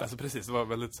 Jo, alltså precis, det var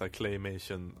väldigt så här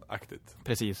claymation-aktigt.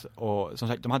 Precis, och som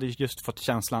sagt, de hade just fått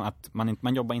känslan att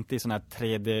man jobbar inte i sån här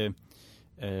 3D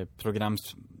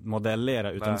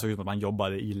programsmodellera, utan det såg ut som att man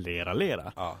jobbade i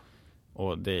lera. Ja.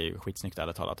 Och det är ju skitsnyggt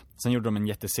ärligt talat. Sen gjorde de en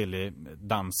jättesillig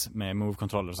dans med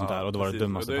move-controller och sånt där, och då var det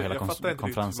dummaste på hela konferensen. Jag fattar inte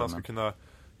riktigt hur man ska kunna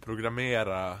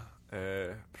programmera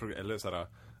eller såhär,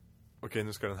 okej,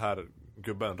 nu ska den här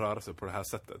gubben röra sig på det här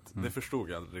sättet. Det förstod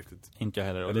jag aldrig riktigt. Inte jag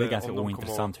heller, och det är ganska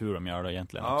ointressant hur de gör det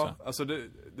egentligen också. Ja, alltså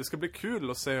det ska bli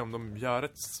kul att se om de gör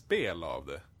ett spel av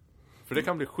det. För det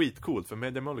kan bli skitcoolt, för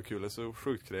Media Molecule är så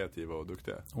sjukt kreativa och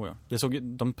duktiga. Oh ja.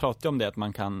 De pratade om det, att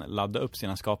man kan ladda upp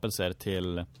sina skapelser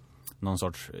till någon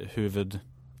sorts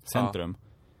huvudcentrum.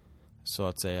 Så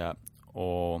att säga.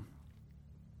 Och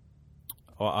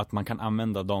att man kan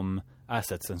använda de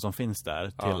assetsen som finns där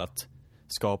till att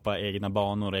skapa egna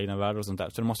banor, egna världar och sånt där.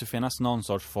 Så det måste finnas någon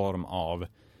sorts form av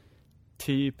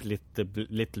typ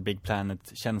Little Big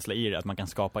Planet-känsla i det. Att man kan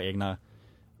skapa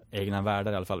egna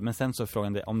världar i alla fall. Men sen så är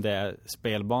frågan om det är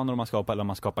spelbanor man skapar eller om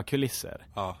man skapar kulisser.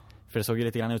 Ja. För det såg ju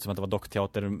lite grann ut som att det var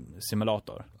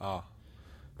dockteater-simulator. Ja.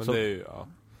 Men så, det är ju,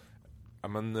 ja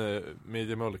men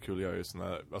Media Molecule gör ju såna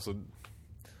här, alltså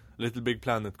Little Big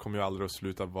Planet kommer ju aldrig att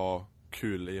sluta vara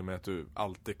kul i och med att du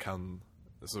alltid kan,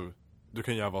 alltså, du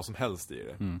kan göra vad som helst i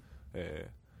det.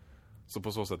 Så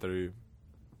på så sätt är det ju,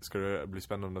 ska det bli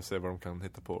spännande att se vad de kan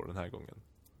hitta på den här gången.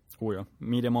 Oh ja,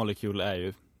 Media Molecule är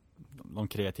ju de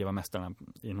kreativa mästarna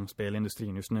inom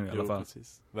spelindustrin just nu i alla fall.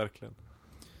 Precis, verkligen.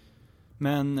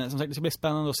 Men som sagt, det ska bli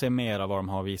spännande att se mer av vad de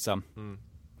har visat.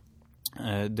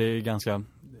 Det är ju ganska,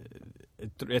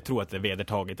 jag tror att det är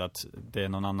vedertaget att det är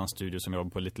någon annan studio som jobbar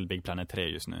på Little Big Planet 3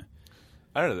 just nu.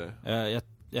 Är det?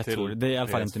 Jag tror det är i alla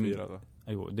fall PS4 inte då?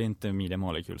 Jo, det är inte Media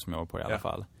Molecule som jobbar på det i alla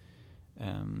fall.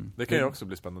 Det kan ju också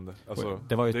bli spännande. Alltså,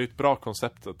 det är ju ett bra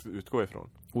koncept att utgå ifrån.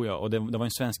 Oh ja, och det var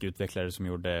en svensk utvecklare som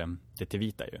gjorde det till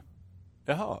Vita ju.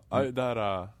 Jaha,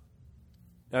 där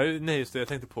nej just det, jag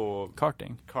tänkte på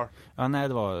Karting. Ja, nej,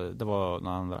 det var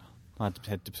några andra. De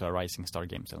hette typ så här Rising Star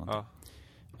Games eller något.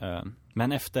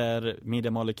 Men efter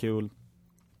Media Molecule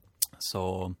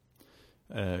så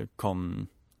kom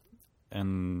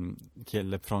en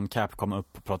kille från Capcom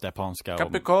upp och pratade japanska.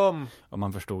 Capcom! Och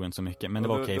man förstod inte så mycket, men det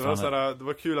var okej. Det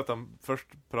var kul att han först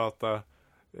pratade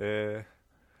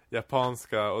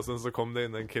japanska, och sen så kom det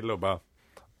in en kille och bara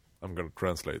I'm gonna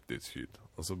translate this shit.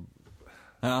 Och så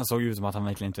han såg ut som att han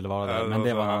verkligen inte ville vara där, men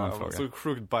det var en annan fråga. Han såg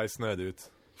sjukt bajsnödig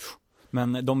ut.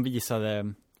 Men de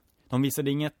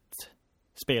visade inget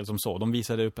spel som så. De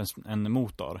visade upp en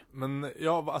motor. Men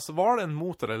ja, alltså var det en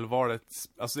motor eller var det ett,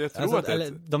 alltså jag tror att det är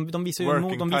ett de visar ju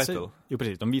working title. Jo,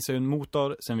 precis. De visar ju en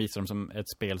motor, sen visar de som ett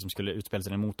spel som skulle utspela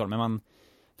sig i en motor. Men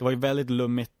det var ju väldigt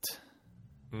lummigt.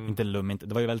 Inte lummigt,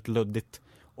 det var ju väldigt luddigt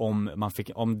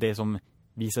om det som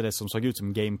visades som såg ut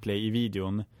som gameplay i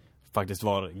videon faktiskt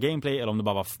var gameplay, eller om det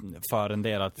bara var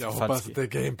förrenderat. Jag hoppas att det är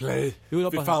gameplay. Fy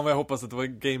fan vad jag hoppas att det var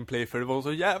gameplay, för det var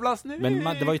så jävla snyggt.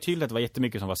 Men det var ju tydligt att det var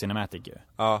jättemycket som var cinematic ju.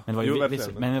 Ja, men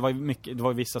det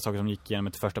var ju vissa saker som gick igenom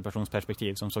ett första persons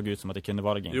perspektiv som såg ut som att det kunde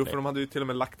vara gameplay. Jo, för de hade ju till och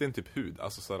med lagt in typ hud,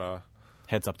 alltså sådär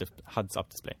heads up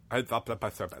display.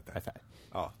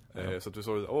 Ja, så att du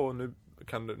såg, nu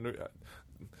kan du nu.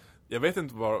 Jag vet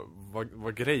inte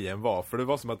vad grejen var, för det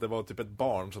var som att det var typ ett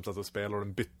barn som satt och spelade och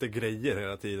den bytte grejer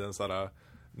hela tiden sådär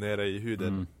nere i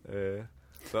huden.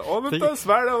 Så, nu tar jag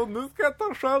svärd och nu ska jag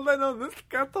ta skölden och nu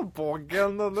ska jag ta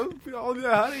bågen och nu, ja, det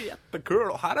här är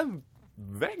jättekul och här är en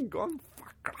vägg och en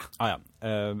fackla.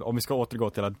 Om vi ska återgå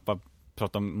till att bara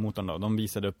prata om motorn då. De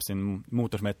visade upp sin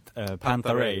motor som ett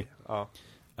Panta-Ray. Ja.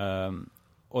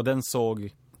 Och den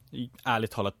såg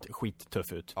ärligt talat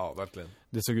skittuff ut. Ja, verkligen.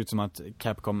 Det såg ut som att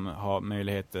Capcom har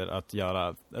möjligheter att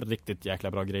göra riktigt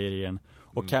jäkla bra grejer igen.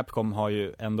 Och Capcom har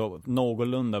ju ändå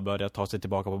någorlunda börjat ta sig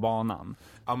tillbaka på banan.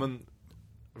 Ja, men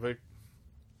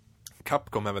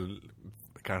Capcom är väl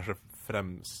kanske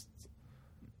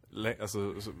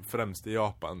främst i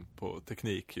Japan på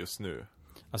teknik just nu.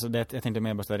 Alltså jag tänkte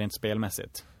mer bara så rent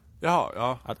spelmässigt.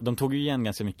 Ja. Att de tog ju igen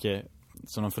ganska mycket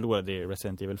som de förlorade i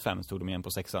Resident Evil 5, tog de igen på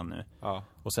 6an nu. Ja.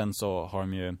 Och sen så har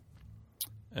de ju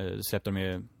släppte de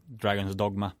ju Dragon's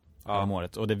Dogma om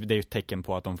året. Och det är ju ett tecken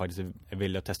på att de faktiskt är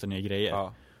villiga att testa nya grejer.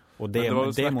 Ja. Och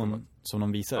demon som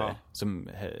de visade som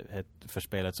för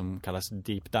spelet som kallas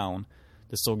Deep Down,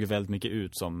 det såg ju väldigt mycket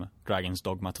ut som Dragon's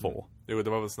Dogma 2. Jo, det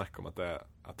var väl snack om att det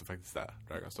faktiskt är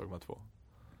Dragon's Dogma 2.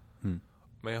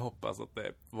 Men jag hoppas att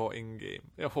det var in-game.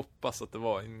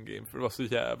 För det var så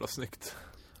jävla snyggt.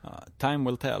 Time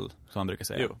will tell, som han brukar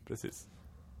säga. Jo, precis.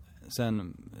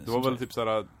 Sen, det var väl typ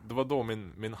såhär, det var då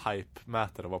min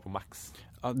hype-mätare var på max.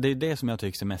 Ja, det är det som jag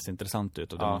tycker ser mest intressant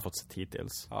ut och de har fått sett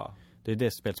hittills. Ja. Det är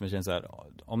det spelet som jag känner så här: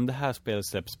 om det här spelet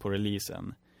släpps på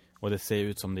releasen och det ser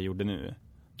ut som det gjorde nu,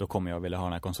 då kommer jag vilja ha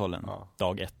den här konsolen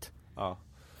dag 1. Ja.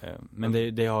 Men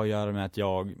det har att göra med att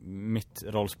mitt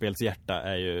rollspelshjärta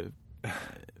är ju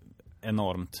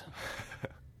enormt.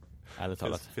 Ärligt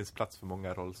talat. Det finns plats för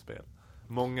många rollspel.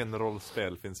 Många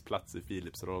rollspel finns plats i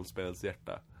Philips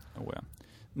rollspelshjärta. Oh ja.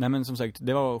 Nej, men som sagt,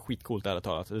 det var skitcoolt ärligt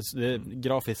talat.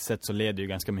 Grafiskt sett så leder ju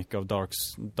ganska mycket av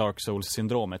Dark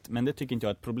Souls-syndromet, men det tycker inte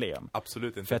jag är ett problem.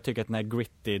 Absolut inte. För jag tycker att den här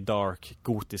gritty, dark,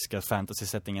 gotiska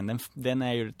fantasy-settingen, den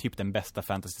är ju typ den bästa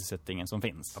fantasy-settingen som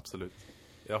finns. Absolut.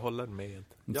 Jag håller med.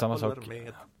 Samma sak.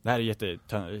 Det här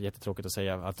är jättetråkigt att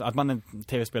säga. Att man är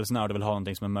tv-spelsnörd och vill ha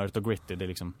någonting som är mörkt och gritty, det är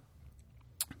liksom...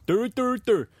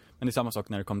 Men det är samma sak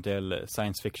när det kommer till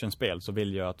science fiction-spel, så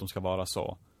vill jag att de ska vara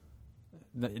så...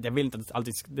 Jag vill inte att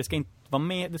alltid... Det ska inte vara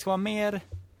mer... Det ska vara mer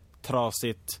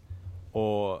trasigt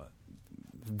och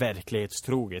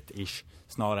verklighetstroget-ish,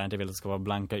 snarare än att jag vill att det ska vara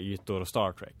blanka ytor och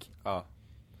Star Trek. Ja.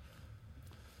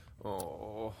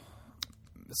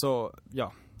 Så,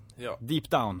 ja. Deep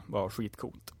Down var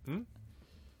skitcoolt.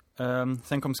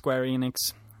 Sen kom Square Enix.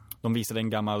 De visade en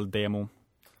gammal demo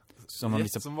som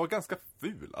var ganska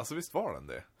ful. Alltså visst var den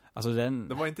det? Alltså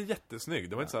den var inte jättesnygg.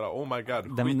 Det var inte så här, oh my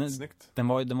god, skitsnyggt. Den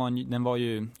var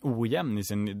ju ojämn i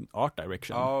sin art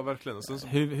direction. Ja, verkligen. Och så...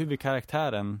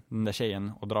 Huvudkaraktären, den där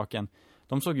tjejen och draken,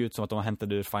 de såg ut som att de var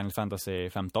hämtade ur Final Fantasy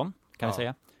 15, kan jag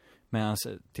säga. Medan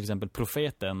till exempel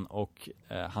profeten och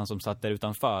han som satt där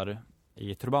utanför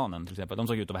i turbanen till exempel, de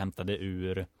såg ut att vara hämtade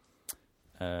ur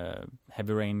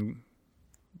Heavy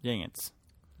Rain-gänget.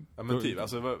 Ja, men typ,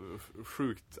 alltså det var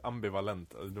sjukt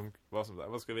ambivalent. De var som där,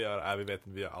 vad ska vi göra? Vi vet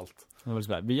inte, vi gör allt.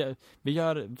 Vi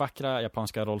gör vackra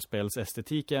japanska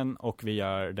rollspelsestetiken och vi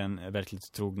gör den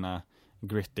verkligt trogna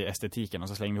gritty estetiken och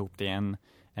så slänger vi ihop det i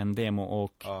en demo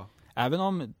och även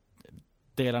om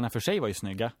delarna för sig var ju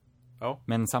snygga,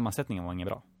 men sammansättningen var inget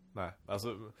bra. Nej,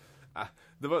 alltså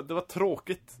det var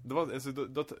tråkigt. Det var, alltså,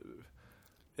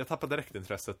 jag tappade direkt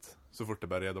intresset så fort det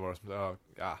började. Det var som,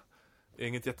 jag är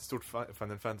inget jättestort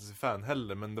Final Fantasy-fan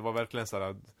heller, men det var verkligen så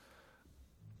här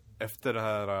efter det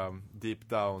här Deep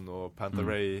Down och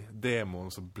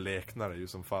Panta-Ray-demon så bleknade det ju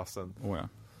som fasen.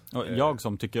 Och jag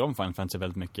som tycker om Final Fantasy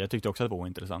väldigt mycket, jag tyckte också att det var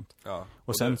ointressant.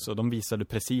 Och sen så, de visade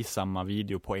precis samma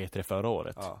video på E3 förra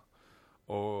året.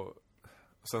 Och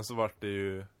sen så var det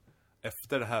ju,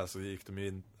 efter det här så gick de ju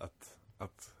in att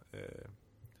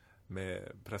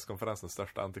med presskonferensens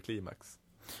största antiklimax.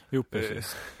 Jo,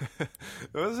 precis.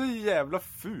 Det var så jävla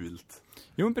fult.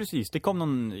 Jo, men precis. Det kom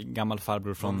någon gammal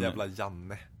farbror från... Någon jävla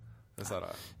Janne.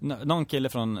 Någon kille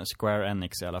från Square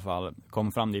Enix i alla fall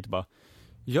kom fram dit och bara: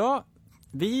 ja,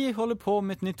 vi håller på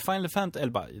med ett nytt Final Fantasy.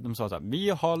 Eller bara, de sa så här: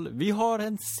 vi har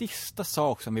en sista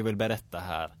sak som vi vill berätta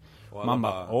här. Och man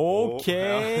bara,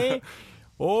 okej.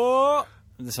 Åh!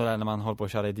 Så där när man håller på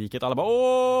att köra i diket. Alla bara,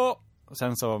 åh! Och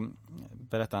sen så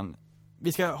berättar han: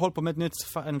 vi ska hålla på med ett nytt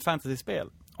fantasy-spel.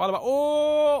 Och alla bara,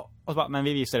 åh! Och så bara, men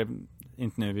vi visar det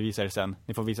inte nu, vi visar det sen.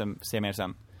 Ni får se mer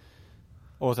sen.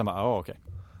 Och sen bara, okej.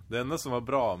 Det enda som var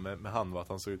bra med han var att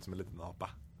han såg ut som en liten apa.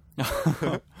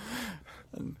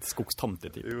 En skogstomte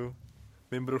typ. Jo.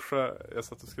 Min brorsa, jag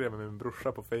satt och skrev med min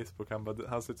brorsa på Facebook.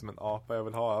 Han ser ut som en apa, jag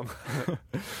vill ha han.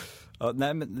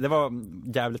 Nej, men det var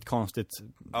jävligt konstigt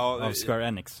av Square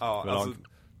Enix. Alltså,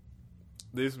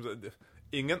 det är ju som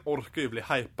ingen orkar ju bli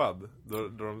hypad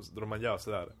då man gör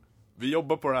sådär. Vi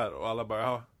jobbar på det här och alla bara,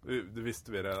 ja, det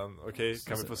visste vi redan. Okej,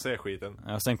 kan vi få se skiten?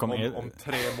 Ja, sen kom om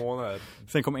 3 månader.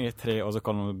 Sen kom E3 och så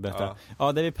kom de och berättade.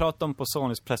 Ja, det vi pratade om på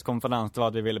Sonys presskonferens var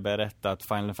att vi ville berätta att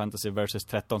Final Fantasy Versus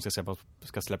 13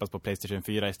 ska släppas på PlayStation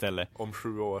 4 istället. Om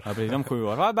 7 år. Ja, precis, om 7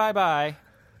 år. Bye.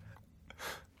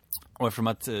 Och eftersom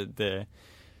att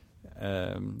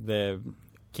det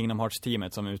Kingdom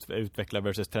Hearts-teamet som utvecklar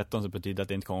Versus 13 så betyder att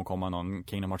det inte kommer komma någon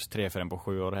Kingdom Hearts 3 förrän på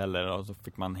 7 år heller. Och så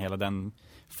fick man hela den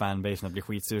fanbasen att bli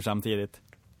skitsur samtidigt.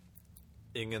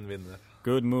 Ingen vinner.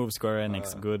 Good move, Square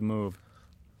Enix. Good move.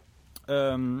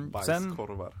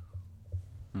 Bajskorvar.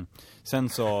 Sen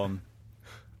så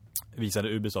visade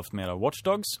Ubisoft mer av Watch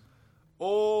Dogs.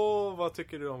 Vad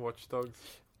tycker du om Watch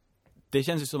Dogs? Det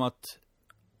känns ju som att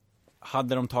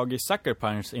hade de tagit Sucker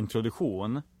Punch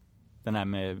introduktion, den här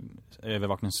med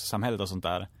övervakningssamhället och sånt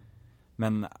där,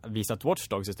 men visat Watch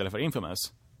Dogs istället för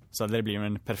Infamous, så hade det blivit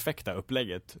en perfekta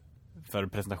upplägget för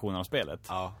presentationen av spelet.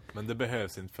 Ja, men det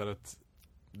behövs inte för att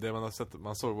det man har sett,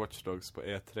 man såg Watch Dogs på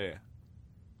E3.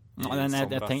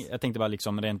 Jag tänkte bara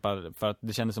liksom rent bara för att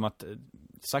det kändes som att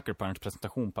Sucker Punch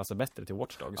presentation passar bättre till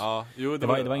Watch Dogs. Ja, jo, det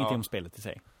var ingenting om spelet i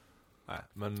sig. Nej,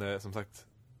 men som sagt,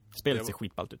 spelet ser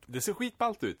skitballt ut. Det ser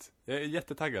skitballt ut. Jag är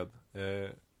jättetaggad.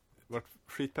 Vart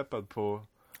skitpeppad på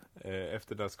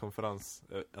efter deras konferens,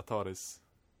 Ataris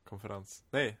konferens.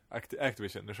 Nej,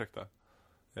 Activision, ursäkta.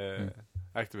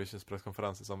 Activisions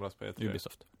presskonferens i somras på E3.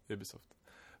 Ubisoft.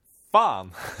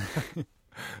 Fan!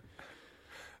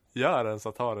 Gör ens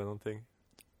Atari någonting?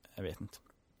 Jag vet inte.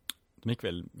 De gick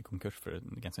väl i konkurs för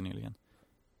ganska nyligen.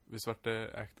 Visst vart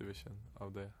det Activision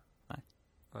av det?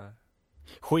 Nej.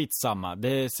 Skitsamma,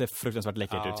 det ser fruktansvärt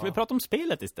läckert ut. Ska vi prata om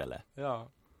spelet istället?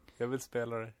 Ja, jag vill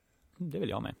spela det. Det vill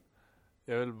jag med.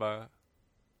 Jag vill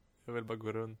bara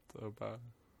gå runt och bara,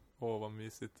 vad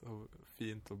mysigt och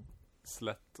fint och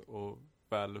slätt och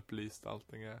välupplyst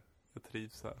allting är. Jag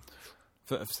trivs här.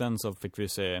 Sen så fick vi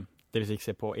se, det vi fick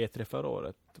se på E3 förra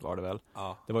året var det väl?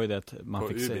 Ja. Det var ju det att man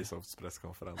fick se på Ubisofts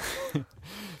presskonferens.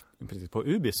 Precis, på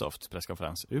Ubisofts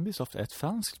presskonferens. Ubisoft är ett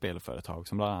franskt spelföretag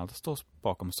som bland annat står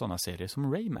bakom sådana serier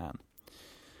som Rayman.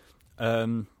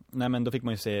 Nej, men då fick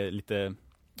man ju se lite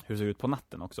hur det såg ut på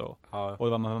natten också. Ja.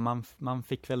 Och man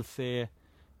fick väl se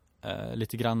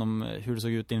lite grann om hur det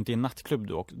såg ut inuti en nattklubb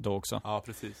då också. Ja,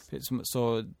 precis.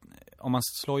 Så om man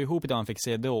slår ihop det man fick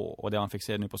se då och det man fick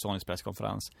se nu på Sonys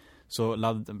presskonferens, så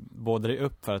både det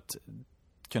upp för att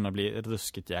kunna bli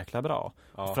ruskigt jäkla bra.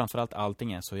 Ja. Och framförallt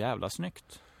allting är så jävla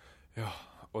snyggt. Ja,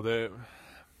 och det...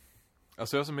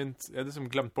 Alltså jag hade som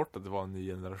glömt bort att det var en ny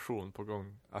generation på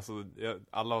gång. Alltså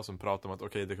alla har som pratat om att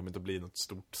okej, det kommer inte att bli något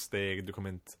stort steg. Det kommer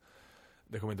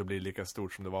inte att bli lika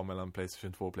stort som det var mellan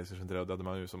PlayStation 2 och PlayStation 3. Och det hade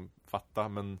man ju som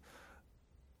fattat. Men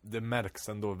det märks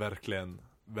ändå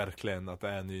verkligen att det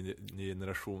är en ny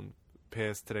generation.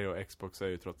 PS3 och Xbox är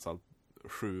ju trots allt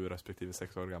 7 respektive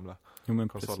 6 år gamla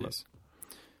konsoler. Precis.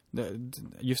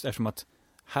 Just eftersom att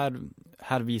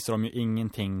här visar de ju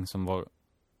ingenting som var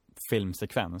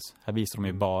filmsekvens. Här visar de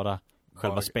ju bara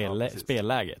själva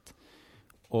spelläget.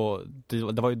 Och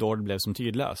det var ju då det blev som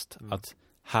tydligast att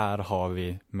här har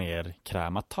vi mer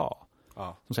kräm att ta.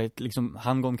 Ja. Som sagt, liksom,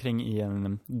 han går omkring i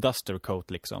en duster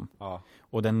coat liksom. Ja.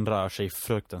 Och den rör sig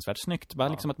fruktansvärt snyggt. Bara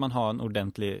liksom att man har en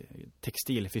ordentlig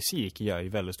textilfysik gör ju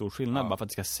väldigt stor skillnad. Bara för att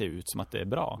det ska se ut som att det är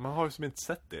bra. Man har ju som inte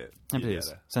sett det tidigare.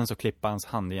 Ja, sen så klipper hans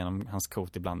hand igenom hans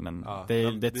coat ibland. Men det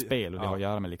är ett spel och det har att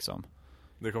göra med liksom.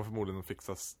 Det kommer förmodligen att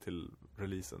fixas till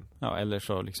releasen. Ja, eller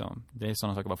så liksom. Det är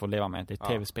sådana saker man får leva med. Det är ett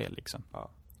tv-spel liksom.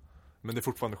 Ja. Men det är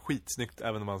fortfarande skitsnyggt.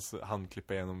 Även om man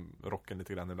handklipper igenom rocken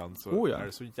lite grann ibland. Så är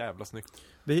det så jävla snyggt.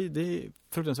 Det är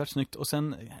fruktansvärt snyggt. Och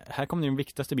sen, här kommer den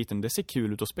viktigaste biten. Det ser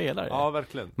kul ut att spela det. Ja,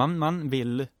 verkligen. Man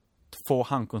vill få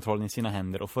handkontrollen i sina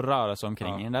händer och få röra sig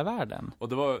omkring i den där världen. Och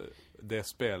det var det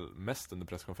spel mest under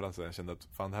presskonferensen. Jag kände att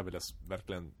fan, det här vill jag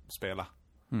verkligen spela.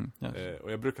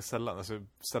 Och jag brukar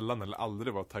sällan eller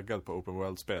aldrig vara taggad på open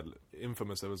world-spel.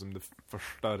 Infamous är väl som det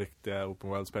första riktiga open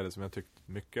world-spelet som jag tyckt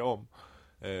mycket om.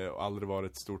 Och aldrig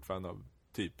varit ett stort fan av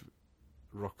typ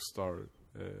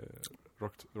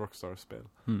Rockstar-spel.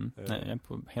 Nej, jag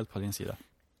är helt på din sida.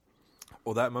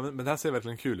 Och men det här ser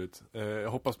verkligen kul ut.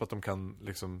 Jag hoppas på att de kan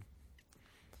liksom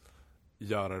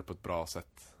göra det på ett bra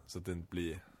sätt. Så att det inte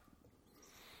blir...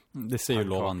 Det ser ju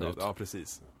lovande ut. Ja,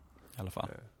 precis. I alla fall.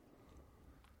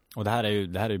 Och det här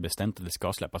är ju bestämt att det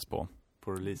ska släppas på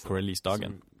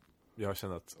releasedagen. Jag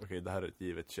känner att det här är ett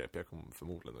givet köp. Jag kommer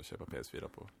förmodligen att köpa PS4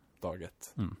 på dag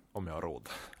 1. Om jag har råd.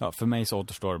 Ja, för mig så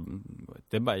återstår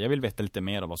det bara, jag vill veta lite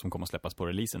mer om vad som kommer att släppas på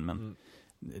releasen. Men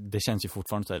det känns ju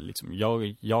fortfarande så här, liksom,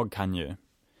 jag kan ju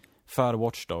för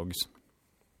Watch Dogs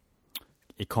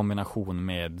i kombination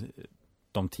med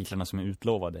de titlarna som är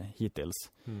utlovade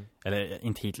hittills. Eller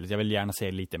inte hittills, jag vill gärna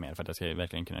se lite mer för att jag ska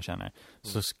verkligen kunna känna det.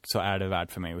 Så är det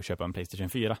värt för mig att köpa en PlayStation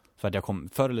 4. För att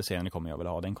förr eller senare kommer jag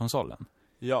vilja ha den konsolen.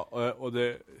 Ja, och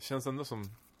det känns ändå som...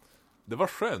 Det var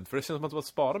skönt, för det känns som att de har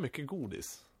sparat mycket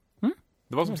godis.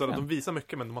 Det var som så att de visar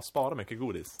mycket, men de har sparat mycket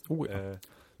godis.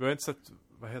 Vi har inte sett,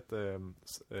 vad heter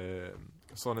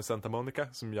Sony Santa Monica,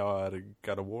 som gör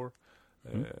God of War.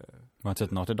 Vi har inte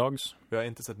sett Naughty Dogs. Vi har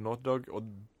inte sett Naughty Dog, och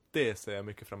det ser jag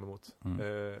mycket fram emot.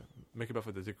 Mycket bara för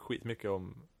att jag tycker skitmycket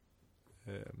om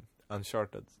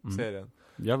Uncharted-serien.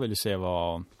 Jag vill ju se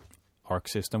vad Arc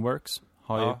System Works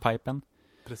har i pipen.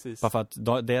 Precis. Bara för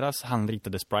att deras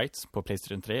handritade sprites på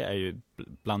PlayStation 3 är ju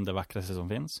bland det vackraste som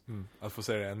finns. Att få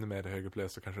se det ännu mer i högre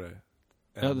plats så kanske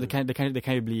det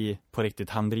kan ju bli på riktigt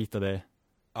handritade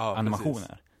animationer.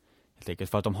 Precis. Helt enkelt,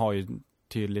 för att de har ju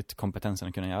tydligt kompetensen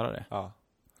att kunna göra det. Ja.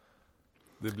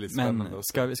 Det blir spännande.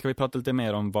 Men ska vi prata lite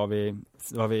mer om vad vi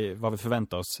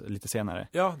förväntar oss lite senare?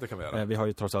 Ja, det kan vi göra. Vi har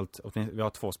ju trots allt, vi har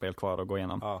 2 spel kvar att gå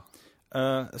igenom. Ja.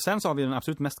 Sen så har vi den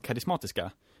absolut mest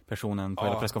karismatiska personen på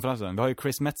hela presskonferensen. Vi har ju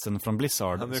Chris Metzen från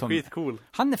Blizzard. Han är skitcool.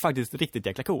 Han är faktiskt riktigt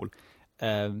jäkla cool.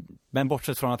 Men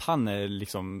bortsett från att han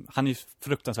är ju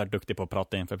fruktansvärt duktig på att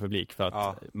prata inför publik. För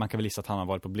att man kan väl gissa att han har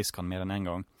varit på BlizzCon mer än en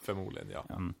gång. Förmodligen, ja.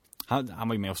 Han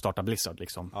var ju med och startade Blizzard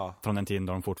liksom. Från den tiden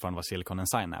då de fortfarande var Silicon and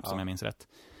Synapse, om jag minns rätt.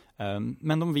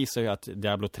 Men de visar ju att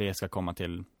Diablo 3 ska komma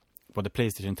till både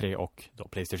PlayStation 3 och då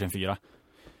PlayStation 4.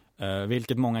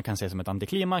 Vilket många kan se som ett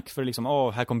antiklimax. För liksom,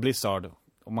 här kom Blizzard.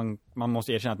 Och man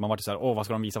måste erkänna att man var så här, vad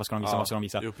ska de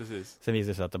visa? Jo, precis. Sen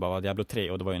visade det sig att det bara var Diablo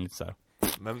 3 och det var ju lite så här.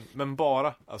 Men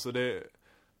bara, alltså det,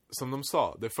 som de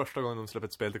sa, det är första gången de släpper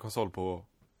ett spel till konsol på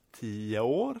 10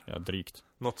 år. Ja, drygt.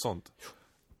 Något sånt.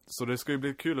 Så det ska ju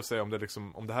bli kul att se om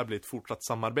det här blir ett fortsatt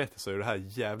samarbete, så är det här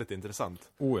jävligt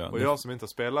intressant. Och jag som inte har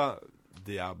spelat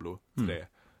Diablo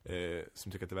 3,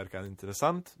 som tycker att det verkar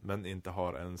intressant, men inte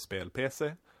har en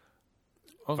spel-PC,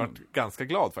 varit ganska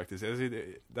glad faktiskt.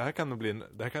 Det här kan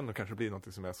nog kanske bli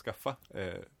något som jag skaffar,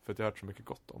 för att jag har hört så mycket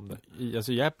gott om det.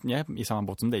 Alltså jag är i samma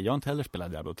båt som dig. Jag har inte heller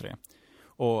spelat Diablo 3.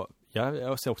 Och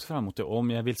jag ser också fram emot det.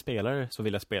 Om jag vill spela det så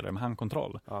vill jag spela det med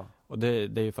handkontroll. Och det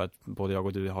är ju för att både jag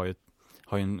och du har ju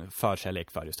en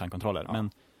förkärlek för just handkontroller.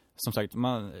 Men som sagt,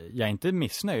 jag är inte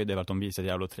missnöjd över att de visar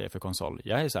Diablo 3 för konsol.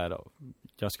 Jag är så här,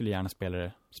 jag skulle gärna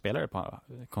spela det på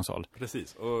konsol.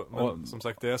 Precis. Men som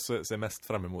sagt, det jag ser mest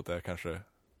fram emot är kanske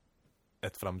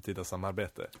ett framtida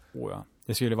samarbete.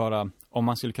 Det skulle vara, om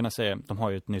man skulle kunna säga, de har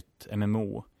ju ett nytt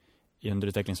MMO i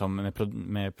underutveckling som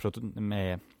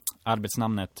med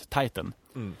arbetsnamnet Titan.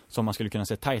 Så man skulle kunna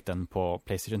se Titan på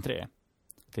PlayStation 3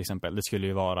 till exempel. Det skulle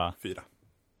ju vara 4.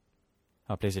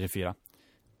 Ja, PlayStation 4.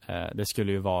 Det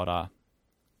skulle ju vara,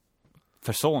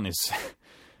 för Sonys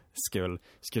skull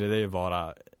skulle det ju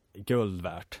vara guld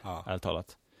värt, ärligt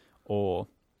talat. Och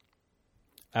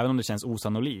även om det känns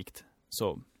osannolikt,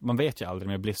 så man vet ju aldrig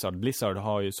med Blizzard. Blizzard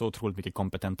har ju så otroligt mycket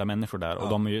kompetenta människor där. Och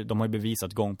de har ju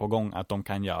bevisat gång på gång att de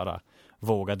kan göra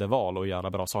vågade val och göra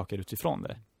bra saker utifrån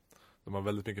det. De har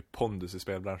väldigt mycket pondus i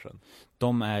spelbranschen.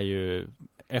 De är ju,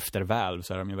 efter Valve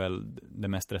så är de ju väl det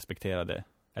mest respekterade,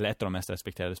 eller ett av de mest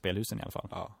respekterade spelhusen i alla fall.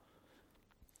 Ja.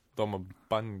 De och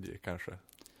Bungie kanske.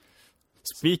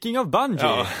 Speaking of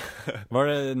Bungie,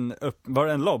 var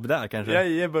det en lobb där kanske?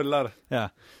 Jag bullar. Ja,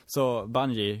 så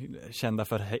Bungie, kända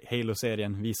för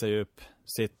Halo-serien, visar ju upp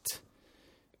sitt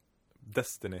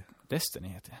Destiny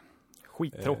heter det.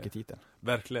 Skittråkig titel.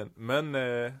 Verkligen, men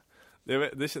det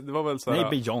var väl så här. Nej,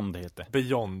 Beyond heter det.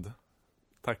 Beyond,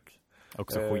 tack.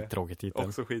 Också skittråkig titel.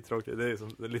 Också skittråkig, det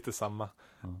är lite samma.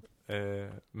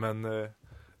 Men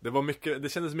det var mycket, det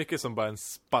kändes mycket som bara en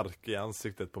spark i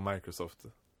ansiktet på Microsoft.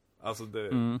 Alltså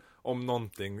om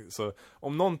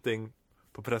någonting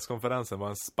på presskonferensen var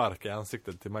en spark i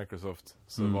ansiktet till Microsoft,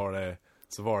 så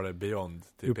var det Beyond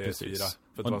till PS4. Precis.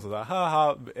 För att det var sådär,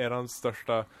 haha, eran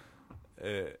största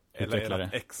eller eran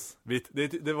X.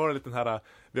 Det var lite den här,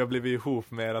 vi har blivit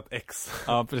ihop med erat X.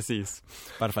 Ja, precis.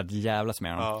 Bara för att jävlas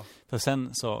med dem. Ja. För sen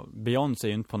så, Beyond ser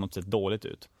ju inte på något sätt dåligt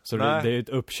ut. Så det är ju ett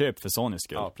uppköp för Sonys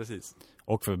skull. Ja, precis.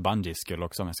 Och för Bungies skull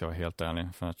också, om jag ska vara helt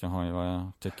ärlig. För att jag har ju vad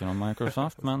jag tycker om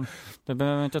Microsoft, men det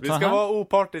behöver inte ta här. Vi ska vara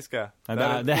opartiska. Det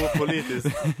är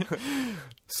opolitiskt.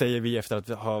 Säger vi efter att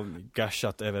vi har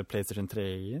gashat över PlayStation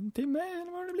 3 i en timme,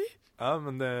 eller vad det blir. Ja,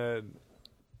 men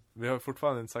vi har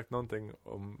fortfarande inte sagt någonting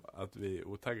om att vi är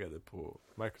otaggade på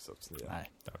Microsofts nya.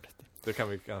 Nej, det var rätt. Det kan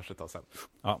vi kanske ta sen.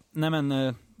 Ja, nej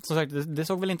men som sagt, det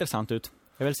såg väl intressant ut.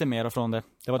 Jag vill se mer från det.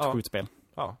 Det var ett skjutspel.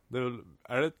 Ja,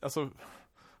 är det, alltså,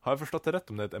 har jag förstått det rätt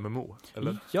om det är ett MMO?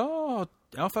 Eller? Ja,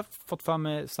 jag har fått fram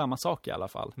med samma sak i alla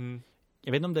fall.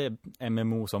 jag vet inte om det är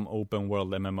MMO som Open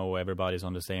World MMO, Everybody's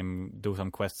on the same, do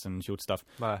some quests and shoot stuff.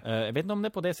 Nej. Jag vet inte om det är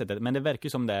på det sättet, men det verkar ju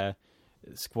som det är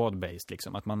squad-based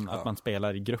liksom, att man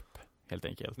spelar i grupp helt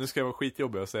enkelt. Nu ska jag vara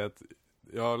skitjobbig och säga att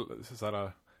jag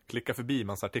klickar förbi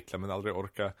massa artiklar men aldrig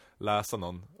orkar läsa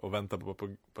någon och vänta på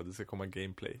att det ska komma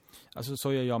gameplay. Alltså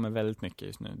så gör jag med väldigt mycket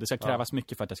just nu. Det ska krävas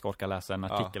mycket för att jag ska orka läsa en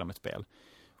artikel om ett spel.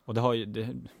 Och det har ju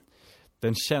den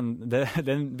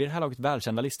vid det här laget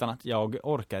välkända listan att jag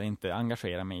orkar inte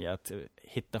engagera mig i att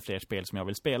hitta fler spel som jag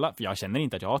vill spela, för jag känner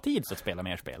inte att jag har tid att spela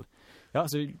mer spel. Ja,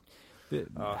 alltså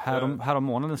här om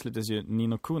månaden släpptes ju Ni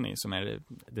no Kuni, som är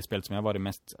det spel som jag varit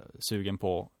mest sugen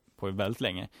på väldigt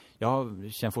länge.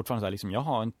 Jag känner fortfarande så här, liksom,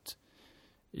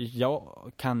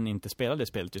 jag kan inte spela det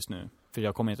spelet just nu, för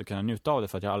jag kommer inte att kunna njuta av det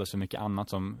för att jag har alldeles för mycket annat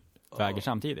som väger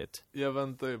samtidigt. Jag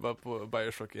väntar ju bara på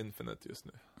Bioshock Infinite just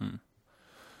nu.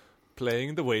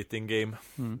 Playing the waiting game.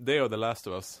 Det och The Last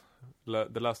of Us.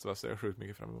 The Last of Us är jag sjukt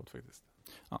mycket fram emot faktiskt.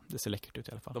 Ja, det ser läckert ut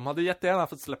i alla fall. De hade jättegärna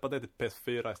fått släppa det till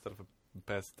PS4 istället för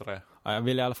PS3. Ja, jag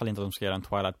vill i alla fall inte att de ska göra en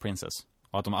Twilight Princess.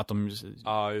 Och att de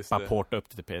bara portar upp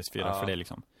det till PS4, för det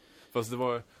liksom. Fast det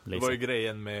var ju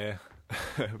grejen med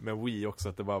Wii också,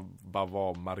 att det bara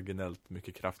var marginellt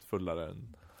mycket kraftfullare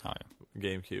än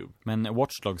GameCube. Men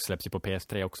Watch Dogs släpps ju på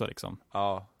PS3 också liksom.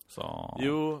 Ja. Så...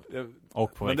 Jo.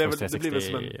 Och på Xbox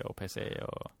 360 och PC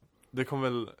och... Det kommer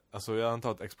väl, alltså jag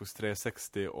antar att Xbox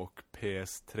 360 och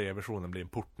PS3-versionen blir en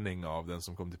portning av den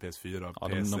som kom till PS4,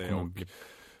 PC och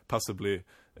possibly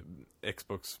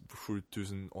Xbox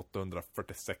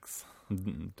 7846.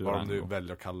 Vad de nu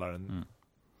väljer att kalla den.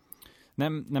 Nej,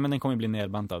 men den kommer bli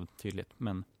nedbantad tydligt.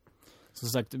 Men som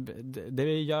sagt, det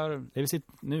vi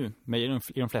sitter nu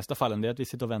i de flesta fallen, det är att vi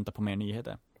sitter och väntar på mer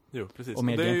nyheter. Jo, precis. Och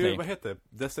mer det är gameplay. ju, vad heter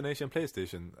Destination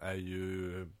PlayStation är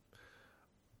ju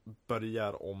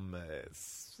börjar om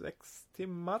 6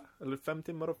 timmar eller 5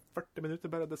 timmar och 40 minuter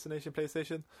börjar Destination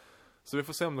PlayStation. Så vi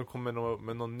får se om de kommer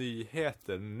med några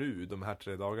nyheter nu de här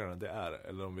 3 dagarna det är,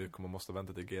 eller om vi måste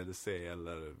vänta till GDC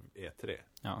eller E3.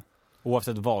 Ja.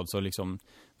 Oavsett vad så liksom,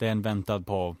 det är en väntad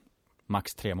på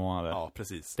max 3 månader. Ja,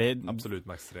 precis. Det är, absolut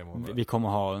max 3 månader. Vi kommer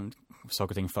ha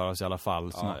saker och ting för oss i alla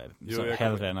fall. Ja.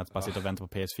 Hellre än att bara sitta och vänta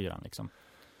på PS4 liksom.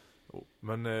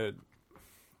 Men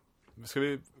ska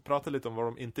vi prata lite om vad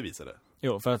de inte visade?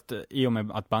 Jo, för att i och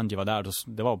med att Bungie var där,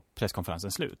 det var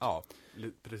presskonferensen slut. Ja,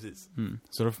 precis.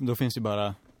 Så då finns ju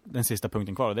bara den sista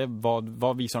punkten kvar. Och det är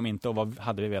vad visar de inte och vad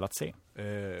hade vi velat se?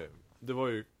 Det var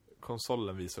ju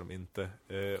konsolen visar de inte.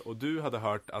 Och du hade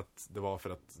hört att det var för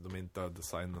att de inte hade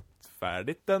designat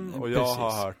färdigt den. Och jag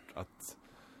har hört att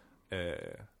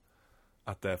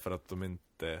det är för att de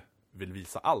inte vill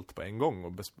visa allt på en gång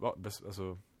och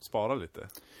alltså spara lite.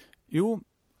 Jo,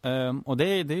 och det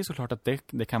är ju såklart att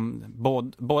det kan,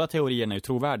 båda teorierna är ju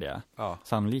trovärdiga,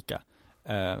 sannolika.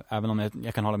 Även om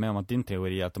jag kan hålla med om att din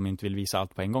teori att de inte vill visa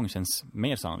allt på en gång känns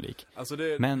mer sannolik. Alltså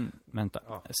Men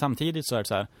vänta, samtidigt så är det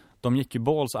så här, de gick ju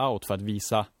balls out för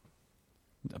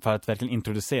att verkligen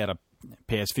introducera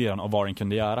PS4 och vad den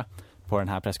kunde göra på den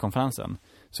här presskonferensen.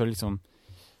 Så liksom,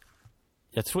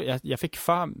 jag tror jag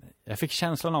fick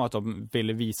känslan av att de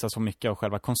ville visa så mycket av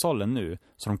själva konsolen nu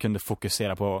så de kunde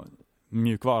fokusera på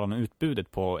mjukvaran och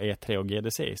utbudet på E3 och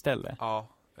GDC istället. Ja,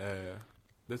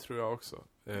 det tror jag också.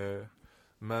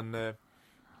 Men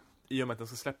i och med att den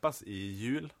ska släppas i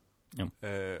jul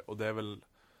och det är väl,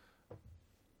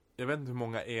 jag vet inte hur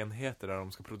många enheter där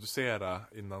de ska producera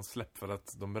innan släpp, för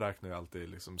att de beräknar ju alltid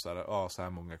liksom så här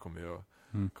många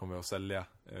kommer vi att sälja,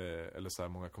 eller så här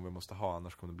många kommer vi måste ha,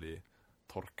 annars kommer det bli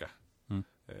torka.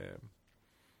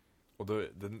 Och då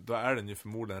är den ju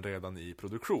förmodligen redan i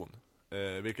produktion,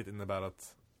 vilket innebär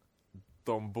att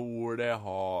de borde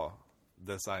ha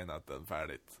designat den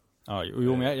färdigt. Ja,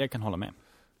 jo, men jag kan hålla med.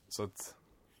 Så att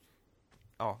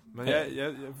men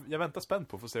jag väntar spänt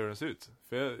på att få se hur den ser ut.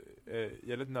 För jag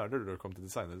är lite nördare då det kommer till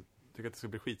design. Jag tycker att det ska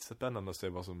bli skitspännande att se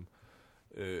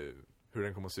hur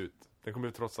den kommer att se ut. Den kommer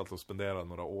ju trots allt att spendera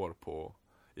några år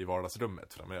i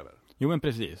vardagsrummet framöver. Jo, men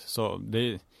precis. Så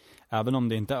även om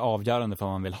det inte är avgörande för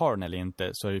om man vill ha den eller inte,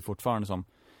 så är det fortfarande som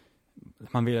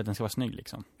man vill att den ska vara snygg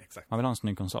liksom. Exakt. Man vill ha en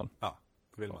snygg konsol. Ja,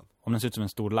 det vill man. Om den ser ut som en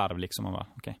stor larv liksom, man bara,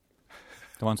 okej.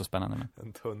 Det var inte så spännande. Men.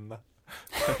 En tunna.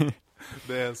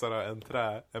 Det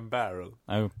är en barrel.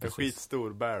 Ja, en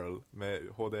skitstor barrel med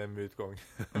HDMI-utgång.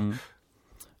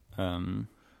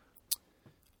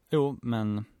 Jo,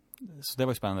 men så det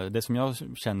var spännande. Det som jag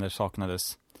känner saknades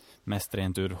mest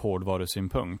rent ur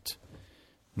hårdvarusynpunkt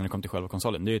när det kom till själva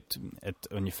konsolen, det är ett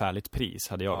ungefärligt pris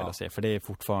hade jag velat se. För det är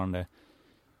fortfarande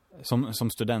som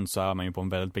student så är man ju på en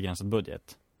väldigt begränsad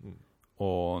budget.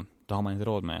 Och då har man inte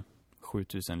råd med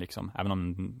 7000 liksom. Även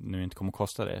om nu inte kommer att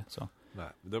kosta det. Så.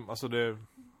 Nej, alltså det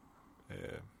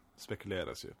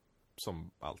spekuleras ju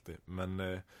som alltid.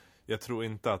 Men jag tror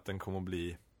inte att den kommer att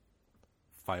bli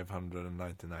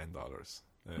 $599.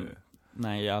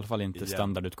 Nej, i alla fall inte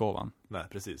standardutgåvan. Nej,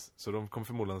 precis. Så de kommer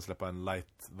förmodligen släppa en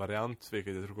light-variant,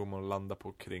 vilket jag tror kommer att landa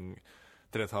på kring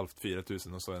 3 500-4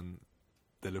 000 och så en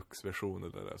deluxe-version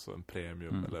eller alltså en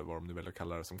premium eller vad de nu väljer att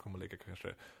kalla det, som kommer att ligga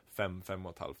kanske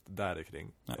 5-5,5 där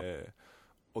kring. Ja.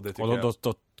 Och det tycker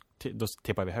då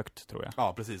tippar vi högt, tror jag.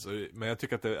 Ja, precis. Men jag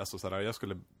tycker att det, alltså, sådär, jag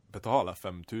skulle betala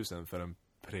 5 000 för en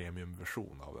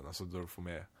premiumversion av den. Alltså då du får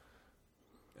med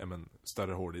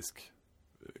större hårddisk,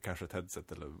 kanske ett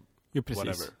headset eller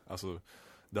whatever. Alltså,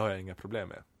 det har jag inga problem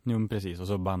med. Jo, precis. Och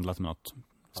så bandlat med något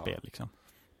spel liksom.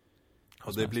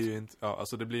 Och det blir ju inte,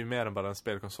 alltså det blir ju mer än bara en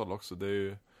spelkonsol också. Det är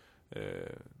ju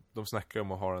de snackar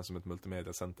om att ha den som ett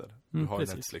multimedia-center. Du har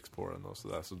Netflix på den och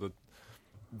sådär. Så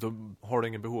då har du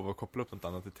ingen behov av att koppla upp något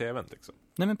annat i tvn liksom.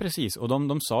 Nej, men precis. Och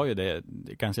de sa ju det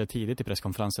ganska tidigt i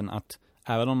presskonferensen att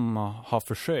även om de har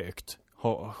försökt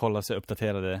hålla sig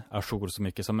uppdaterade ajour så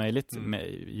mycket som möjligt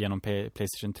genom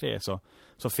PlayStation 3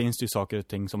 så finns det ju saker och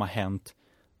ting som har hänt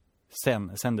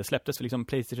sen det släpptes. För liksom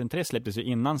PlayStation 3 släpptes ju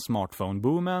innan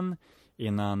smartphone-boomen,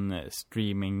 innan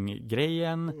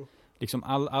streaming-grejen. Liksom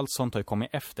allt sånt har ju kommit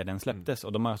efter den släpptes.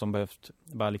 Och de har som behövt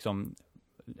bara liksom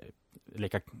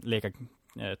leka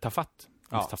ta fatt.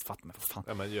 Ja. Ta fatt med, vad fan.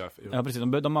 Ja, men Ja, precis.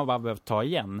 De har bara behövt ta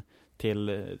igen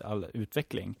till all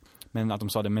utveckling. Men att de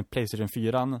sa det med PlayStation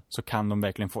 4 så kan de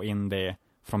verkligen få in det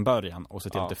från början och se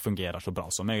till att det fungerar så bra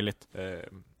som möjligt.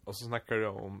 Och så snackar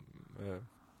jag om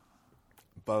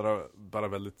bara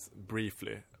väldigt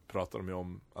briefly pratar de ju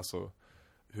om alltså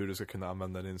hur du ska kunna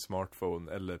använda din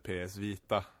smartphone eller PS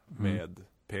Vita med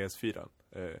PS4.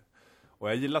 Och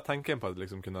jag gillar tanken på att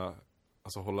liksom kunna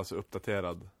alltså hålla sig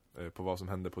uppdaterad på vad som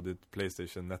händer på ditt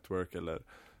PlayStation Network eller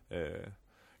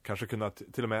kanske kunna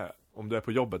till och med om du är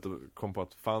på jobbet och kom på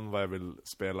att fan vad jag vill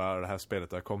spela det här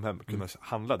spelet när jag kom hem, kunna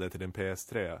handla det till din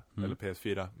PS3 eller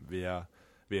PS4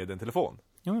 via din telefon.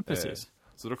 Ja, men precis.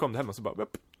 Så då kom det hem och så bara,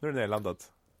 nu är det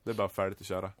nedladdat. Det är bara färdigt att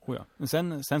köra. Oh ja.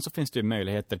 Sen så finns det ju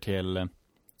möjligheter till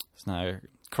såna här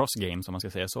cross-games, om man ska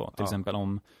säga så. Till exempel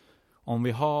om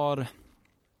vi har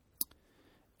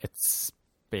ett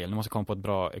spel, nu måste jag komma på ett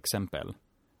bra exempel,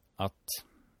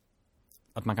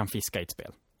 att man kan fiska i ett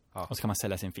spel. Ja. Och så kan man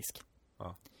sälja sin fisk.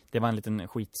 Ja. Det var en liten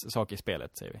skitsak i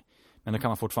spelet, säger vi. Men då kan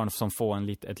man fortfarande få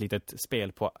ett litet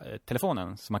spel på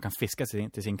telefonen så man kan fiska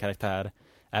till sin karaktär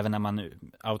även när man är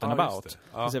out and about.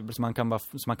 Ja. Så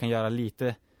man kan göra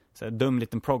lite så här, dum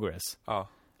liten progress. Ja.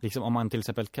 Liksom om man till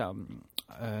exempel kan,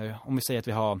 om vi säger att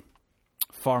vi har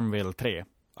Farmville 3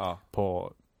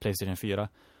 på PlayStation 4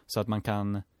 så att man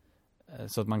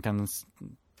kan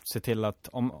se till att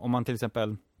om man till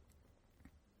exempel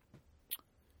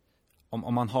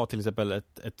om man har till exempel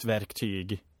ett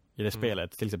verktyg i det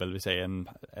spelet, till exempel vi säger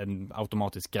en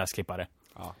automatisk gräsklippare,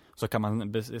 så kan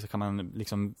man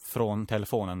liksom från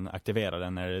telefonen aktivera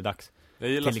den när det är dags. Jag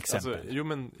gillar, till exempel. alltså,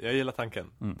 men jag gillar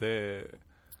tanken. Det är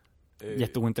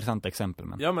jätteointressanta exempel,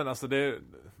 men ja, men alltså det är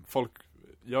folk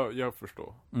jag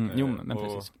förstår. Jo, men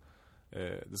precis.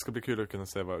 Det ska bli kul att kunna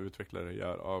se vad utvecklare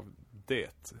gör av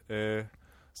det.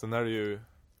 Sen är det ju,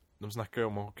 de snackar ju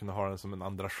om att kunna ha den som en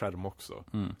andra skärm också.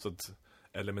 Så att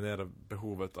eliminera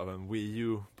behovet av en Wii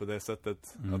U på det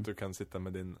sättet. Att du kan sitta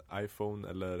med din iPhone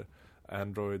eller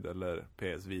Android eller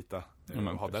PS Vita och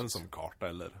ha den som karta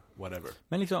eller whatever.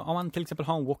 Men liksom, om man till exempel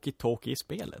har en walkie-talkie i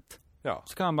spelet,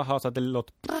 så kan man bara ha så att det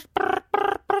låter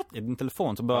i din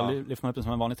telefon, så bara lyfter man upp den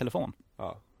som en vanlig telefon.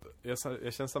 Ja. Jag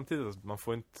känner samtidigt att man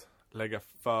får inte lägga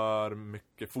för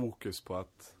mycket fokus på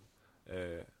att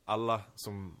alla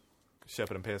som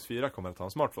köper en PS4 kommer att ha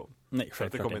en smartphone. Nej, för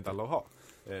att det kommer inte alla att ha.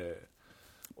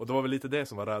 Och det var väl lite det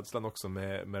som var rädslan också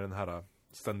med den här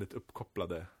ständigt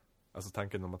uppkopplade, alltså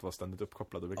tanken om att vara ständigt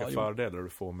uppkopplad och vilka fördelar du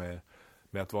får med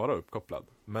att vara uppkopplad.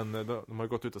 Men de har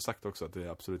gått ut och sagt också att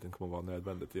det absolut inte kommer att vara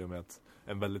nödvändigt i och med att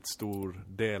en väldigt stor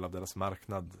del av deras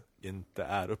marknad inte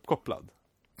är uppkopplad.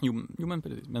 Jo,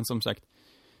 men som sagt,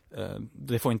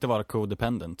 det får inte vara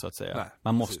codependent så att säga.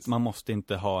 Nej, man måste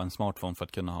inte ha en smartphone för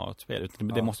att kunna ha ett spel.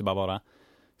 Det måste bara vara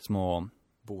små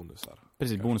bonusar.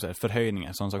 Precis, kanske. Bonusar,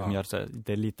 förhöjningar, sånt som gör så här,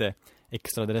 det är lite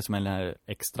extra, det är det som är den här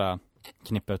extra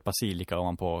knippet basilika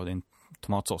ovanpå din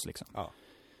tomatsås liksom. Ja.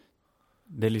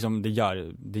 Det är liksom, det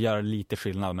gör lite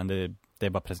skillnad, men det är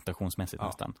bara presentationsmässigt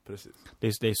nästan. Precis. Det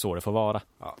är så det får vara.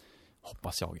 Ja.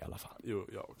 Hoppas jag i alla fall. Jo,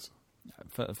 jag också.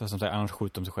 För som sagt, annars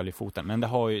skjuter de sig själv i foten. Men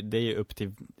det är ju upp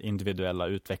till individuella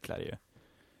utvecklare ju.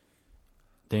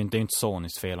 Det är inte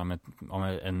Sonys fel om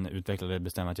en utvecklare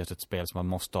bestämmer att göra ett spel som man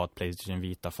måste ha ett PlayStation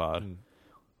Vita för.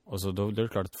 Och så då är det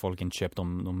klart att folk inte köper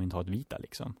om de inte har ett vita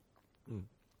liksom.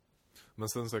 Men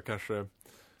sen så kanske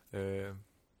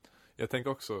jag tänker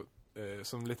också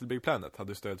som Little Big Planet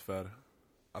hade stöd för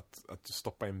att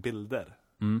stoppa in bilder.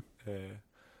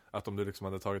 Att om du liksom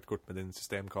hade tagit kort med din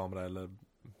systemkamera eller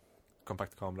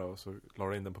kompaktkamera och så la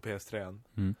du in den på PS3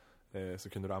 så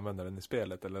kunde du använda den i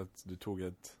spelet, eller att du tog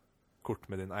ett kort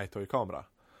med din iToy-kamera.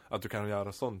 Att du kan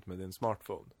göra sånt med din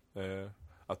smartphone.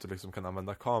 Att du liksom kan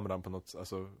använda kameran på något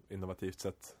innovativt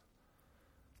sätt.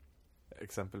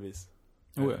 Exempelvis.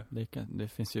 Ja, det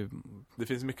finns ju... Det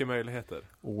finns mycket möjligheter.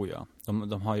 Ja.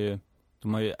 De har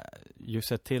ju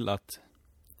sett till att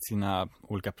sina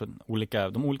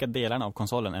de olika delarna av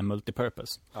konsolen är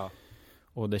multipurpose. Ja.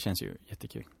 Och det känns ju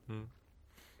jättekul.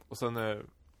 Och sen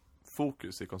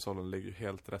fokus i konsolen ligger ju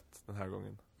helt rätt den här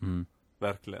gången.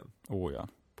 Verkligen. Ja.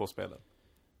 På spelen.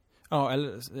 Ja,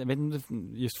 eller jag vet inte,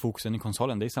 just fokusen i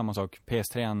konsolen, det är samma sak.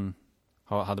 PS3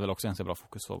 hade väl också en så bra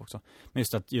fokus så också. Men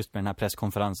just med den här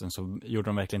presskonferensen så gjorde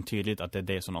de verkligen tydligt att det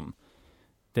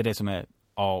är det som är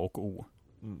A och O.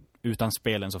 Utan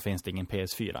spelen så finns det ingen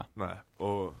PS4. Nej,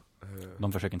 och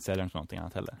de försöker inte sälja någonting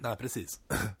annat heller. Nej, precis.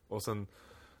 Och sen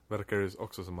verkar det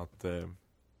också som att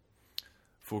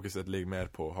fokuset ligger mer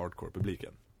på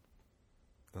hardcore-publiken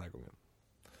den här gången.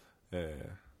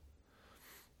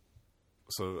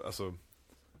 Så alltså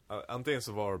antingen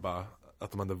så var det bara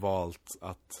att de hade valt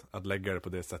att lägga det på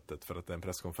det sättet för att det är en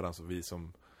presskonferens och vi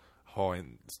som har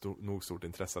nog stort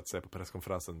intresse att se på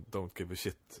presskonferensen don't give a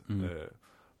shit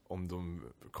om de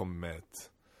kommer med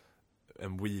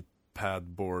en Wii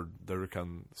padboard där du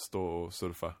kan stå och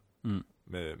surfa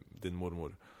med din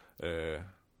mormor,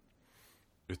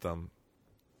 utan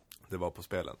det var på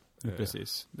spelen.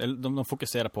 Precis. De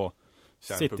fokuserar på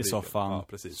sitt i soffan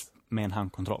med en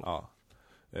handkontroll. Ja.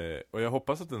 Och jag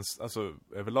hoppas att den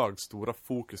överlag stora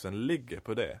fokusen ligger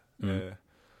på det.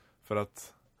 För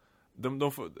att om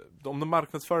de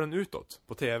marknadsför den utåt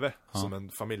på tv som en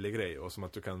familjegrej och som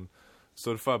att du kan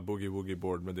surfa boogie woogie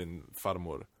board med din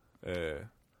farmor,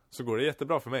 så går det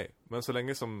jättebra för mig. Men så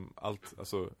länge som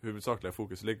huvudsakliga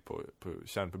fokus ligger på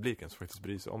kärnpubliken som faktiskt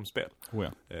bryr sig om spel.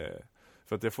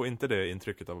 För att jag får inte det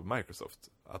intrycket av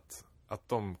Microsoft att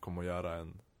de kommer att göra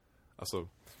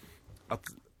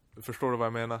förstår du vad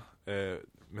jag menar?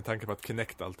 Med tanke på att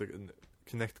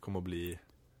Kinect kommer att bli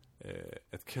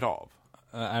ett krav.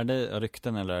 Är det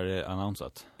rykten eller är det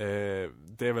annonsat?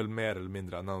 Det är väl mer eller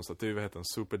mindre annonsat. Det är ju en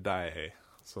Super Die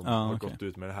som har gått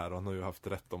ut med det här. Och han har ju haft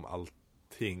rätt om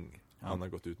allting han har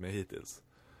gått ut med hittills.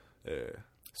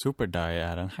 Super Die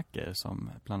är en hacker som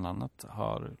bland annat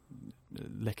har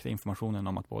läckt informationen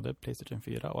om att både PlayStation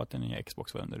 4 och att den nya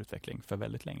Xbox var under utveckling för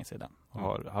väldigt länge sedan. Och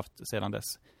har haft sedan dess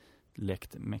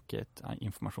läckt mycket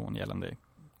information gällande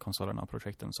konsolerna och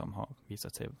projekten som har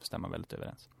visat sig stämma väldigt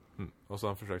överens. Och så har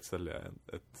han försökt sälja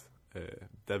ett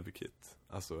dev-kit.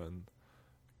 Alltså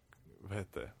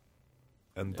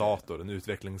en dator, en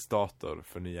utvecklingsdator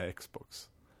för nya Xbox.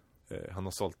 Han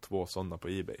har sålt 2 sådana på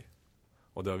eBay.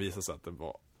 Och det har visat sig att det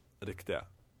var riktiga.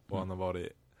 Och han har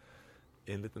varit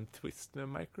en liten twist med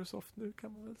Microsoft nu,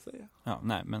 kan man väl säga. Ja,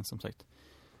 nej, men som sagt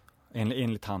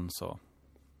enligt han så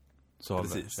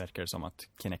verkar det som att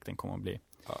Kinecten kommer att bli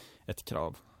ett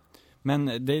krav. Men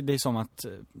det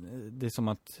är som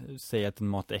att säga att en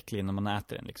mat är äcklig när man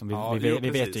äter den liksom. Vi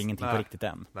vet ju ingenting på riktigt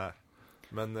än. Nej.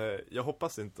 Men jag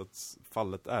hoppas inte att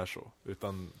fallet är så,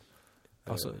 utan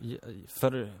alltså,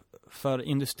 för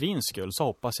industrins skull så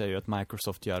hoppas jag ju att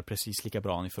Microsoft gör precis lika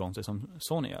bra ifrån sig som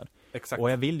Sony gör. Exakt.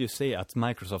 Och jag vill ju se att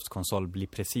Microsofts konsol blir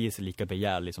precis lika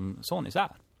begärlig som Sonys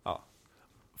är. Ja.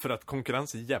 För att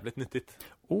konkurrens är jävligt nyttigt.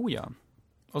 Ja.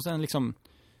 Och sen liksom,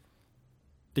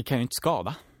 det kan ju inte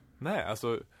skada. Nej,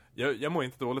 alltså jag mår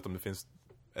inte dåligt om det finns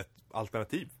ett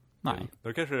alternativ. Nej.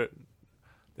 Jag kanske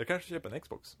köper en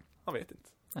Xbox. Man vet inte.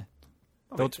 Nej.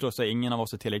 Då tror jag att ingen av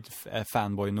oss är tillräckligt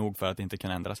fanboy nog för att inte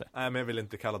kunna ändra sig. Nej, men jag vill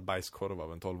inte kalla ett bajskorv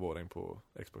av en 12-åring på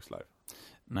Xbox Live.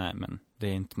 Nej, men det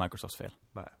är inte Microsofts fel.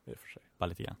 Nej, i och för sig. Bara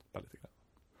lite grann.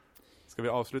 Ska vi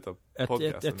avsluta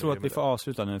podcasten? Jag tror att vi får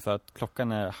avsluta nu för att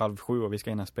klockan är 6:30 och vi ska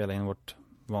hinna spela in vårt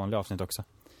vanliga avsnitt också.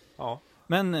 Ja.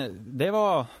 Men det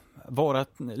var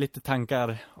lite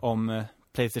tankar om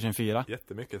PlayStation 4.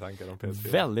 Jättemycket tankar om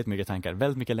PS4. Väldigt mycket tankar.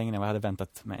 Väldigt mycket längre än vad jag hade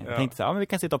väntat mig. Jag tänkte men vi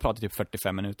kan sitta och prata typ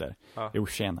 45 minuter. Ja. Jo,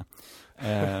 tjena.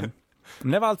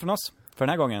 Men det var allt från oss för den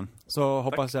här gången. Så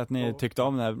hoppas jag att ni tyckte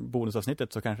om det här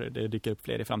bonusavsnittet, så kanske det dyker upp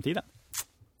fler i framtiden.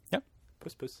 Ja.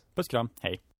 Puss. Puss kram.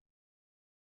 Hej.